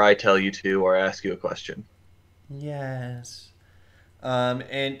 or I tell you to, or ask you a question. Yes.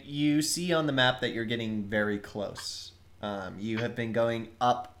 And you see on the map that you're getting very close. You have been going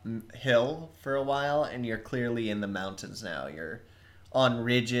uphill for a while, and you're clearly in the mountains now. You're on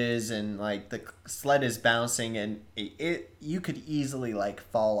ridges, and like the sled is bouncing, and you could easily like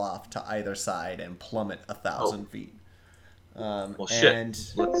fall off to either side and plummet 1,000 feet. Well, shit. And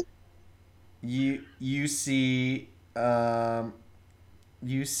Let's- you see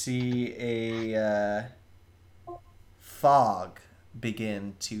a fog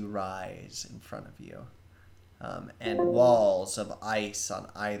begin to rise in front of you. and walls of ice on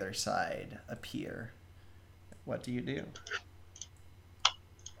either side appear. What do you do?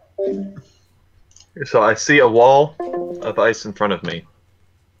 So I see a wall of ice in front of me,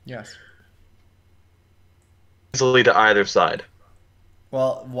 Yes. easily to either side.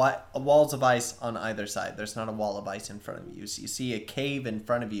 Well, what walls of ice on either side? There's not a wall of ice in front of you. So you see a cave in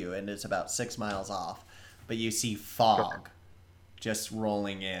front of you, and it's about 6 miles off. But you see fog just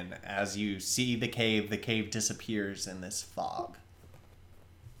rolling in as you see the cave. The cave disappears in this fog.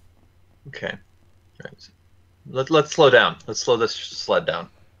 Okay. All right. Let's slow down. Let's slow this sled down.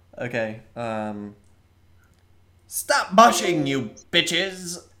 Okay. Stop bushing, you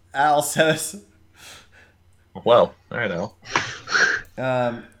bitches! Al says. Well, I know.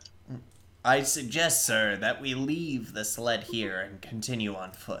 I suggest, sir, that we leave the sled here and continue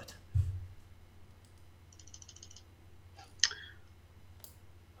on foot.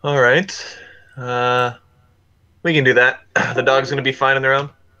 All right. We can do that. The dog's gonna be fine on their own.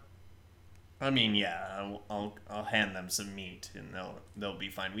 I mean, yeah, I'll hand them some meat and they'll be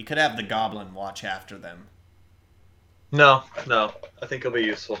fine. We could have the goblin watch after them. No. I think it'll be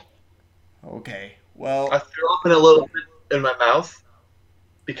useful. Okay. Well, I threw up in a little bit in my mouth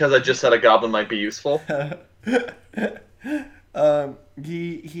because I just said a goblin might be useful.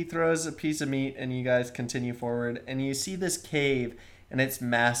 he throws a piece of meat and you guys continue forward and you see this cave and it's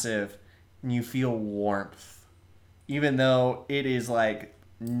massive and you feel warmth even though it is like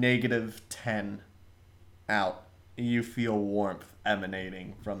 -10 out. You feel warmth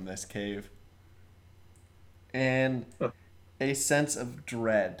emanating from this cave and a sense of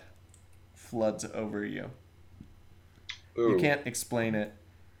dread floods over you. Ooh. You can't explain it.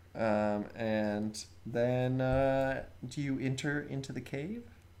 And then, do you enter into the cave?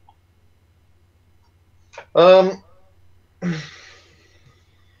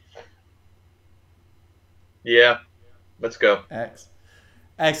 Yeah. Let's go.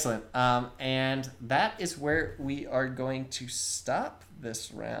 Excellent. And that is where we are going to stop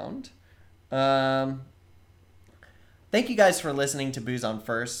this round. Thank you guys for listening to Booze on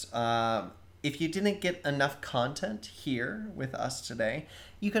First. If you didn't get enough content here with us today,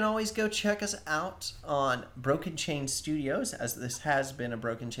 you can always go check us out on Broken Chain Studios, as this has been a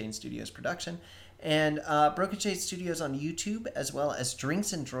Broken Chain Studios production, and Broken Chain Studios on YouTube, as well as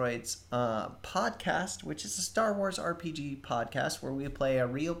Drinks and Droids podcast, which is a Star Wars RPG podcast where we play a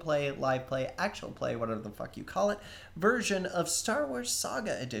real play, live play, actual play, whatever the fuck you call it, version of Star Wars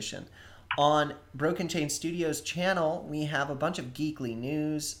Saga Edition. On Broken Chain Studios channel, we have a bunch of geeky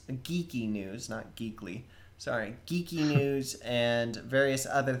news, and various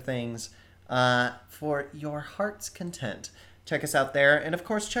other things for your heart's content. Check us out there. And of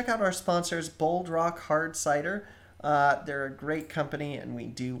course, check out our sponsors, Bold Rock Hard Cider. They're a great company and we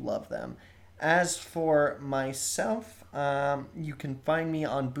do love them. As for myself, you can find me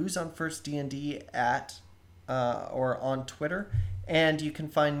on Booze on First D&D or on Twitter. And you can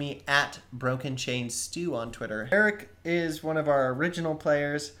find me at Broken Chain Stew on Twitter. Eric is one of our original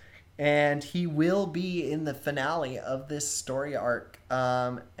players, and he will be in the finale of this story arc.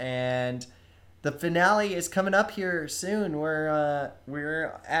 And the finale is coming up here soon.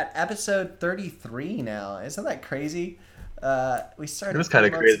 We're at episode 33 now. Isn't that crazy? We started. It was kind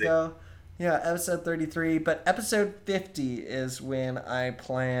of crazy. Ago. Yeah, episode 33. But episode 50 is when I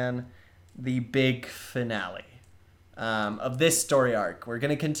plan the big finale. Of this story arc. We're going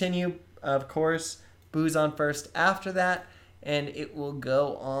to continue, of course, Booze on First after that, and it will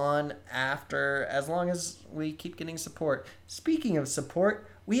go on after as long as we keep getting support. Speaking of support,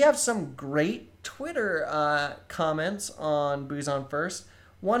 we have some great Twitter comments on Booze on First,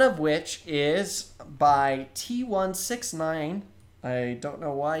 one of which is by T169. I don't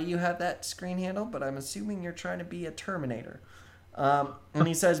know why you have that screen handle, but I'm assuming you're trying to be a Terminator. And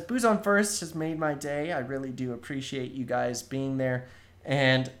he says, Booze on First has made my day. I really do appreciate you guys being there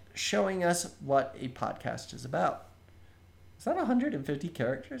and showing us what a podcast is about. Is that 150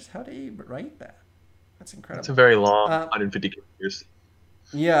 characters? How do you write that? That's incredible. It's a very long 150 characters.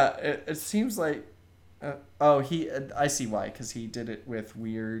 Yeah, it seems like... I see why, because he did it with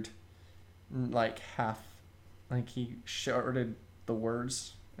weird, like, he shorted the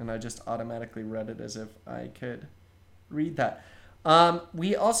words, and I just automatically read it as if I could read that.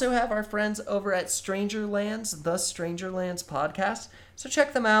 We also have our friends over at Strangerlands, the Strangerlands podcast. So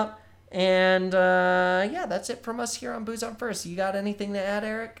check them out. And yeah, that's it from us here on Booze on First. You got anything to add,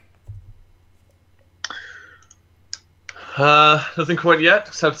 Eric? Nothing quite yet,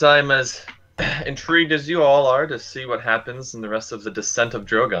 except I'm as intrigued as you all are to see what happens in the rest of the Descent of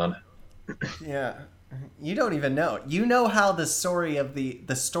Drogon. Yeah. You don't even know. You know how the story of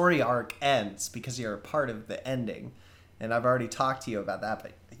the story arc ends because you're a part of the ending, and I've already talked to you about that.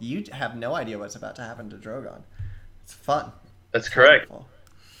 But you have no idea what's about to happen to Drogon. It's fun. That's correct. Wonderful.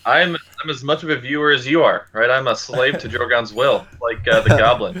 I'm as much of a viewer as you are, right? I'm a slave to Drogon's will, like the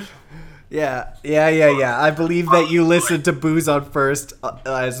Goblin. Yeah. I believe that you listen to Booze on First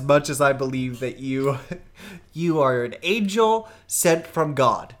as much as I believe that you are an angel sent from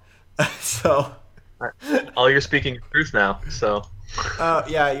God. So. All you're speaking truth now. So. Oh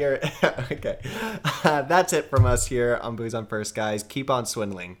yeah, you're okay. That's it from us here on Booze on First, guys. Keep on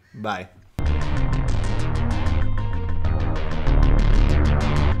swindling. Bye.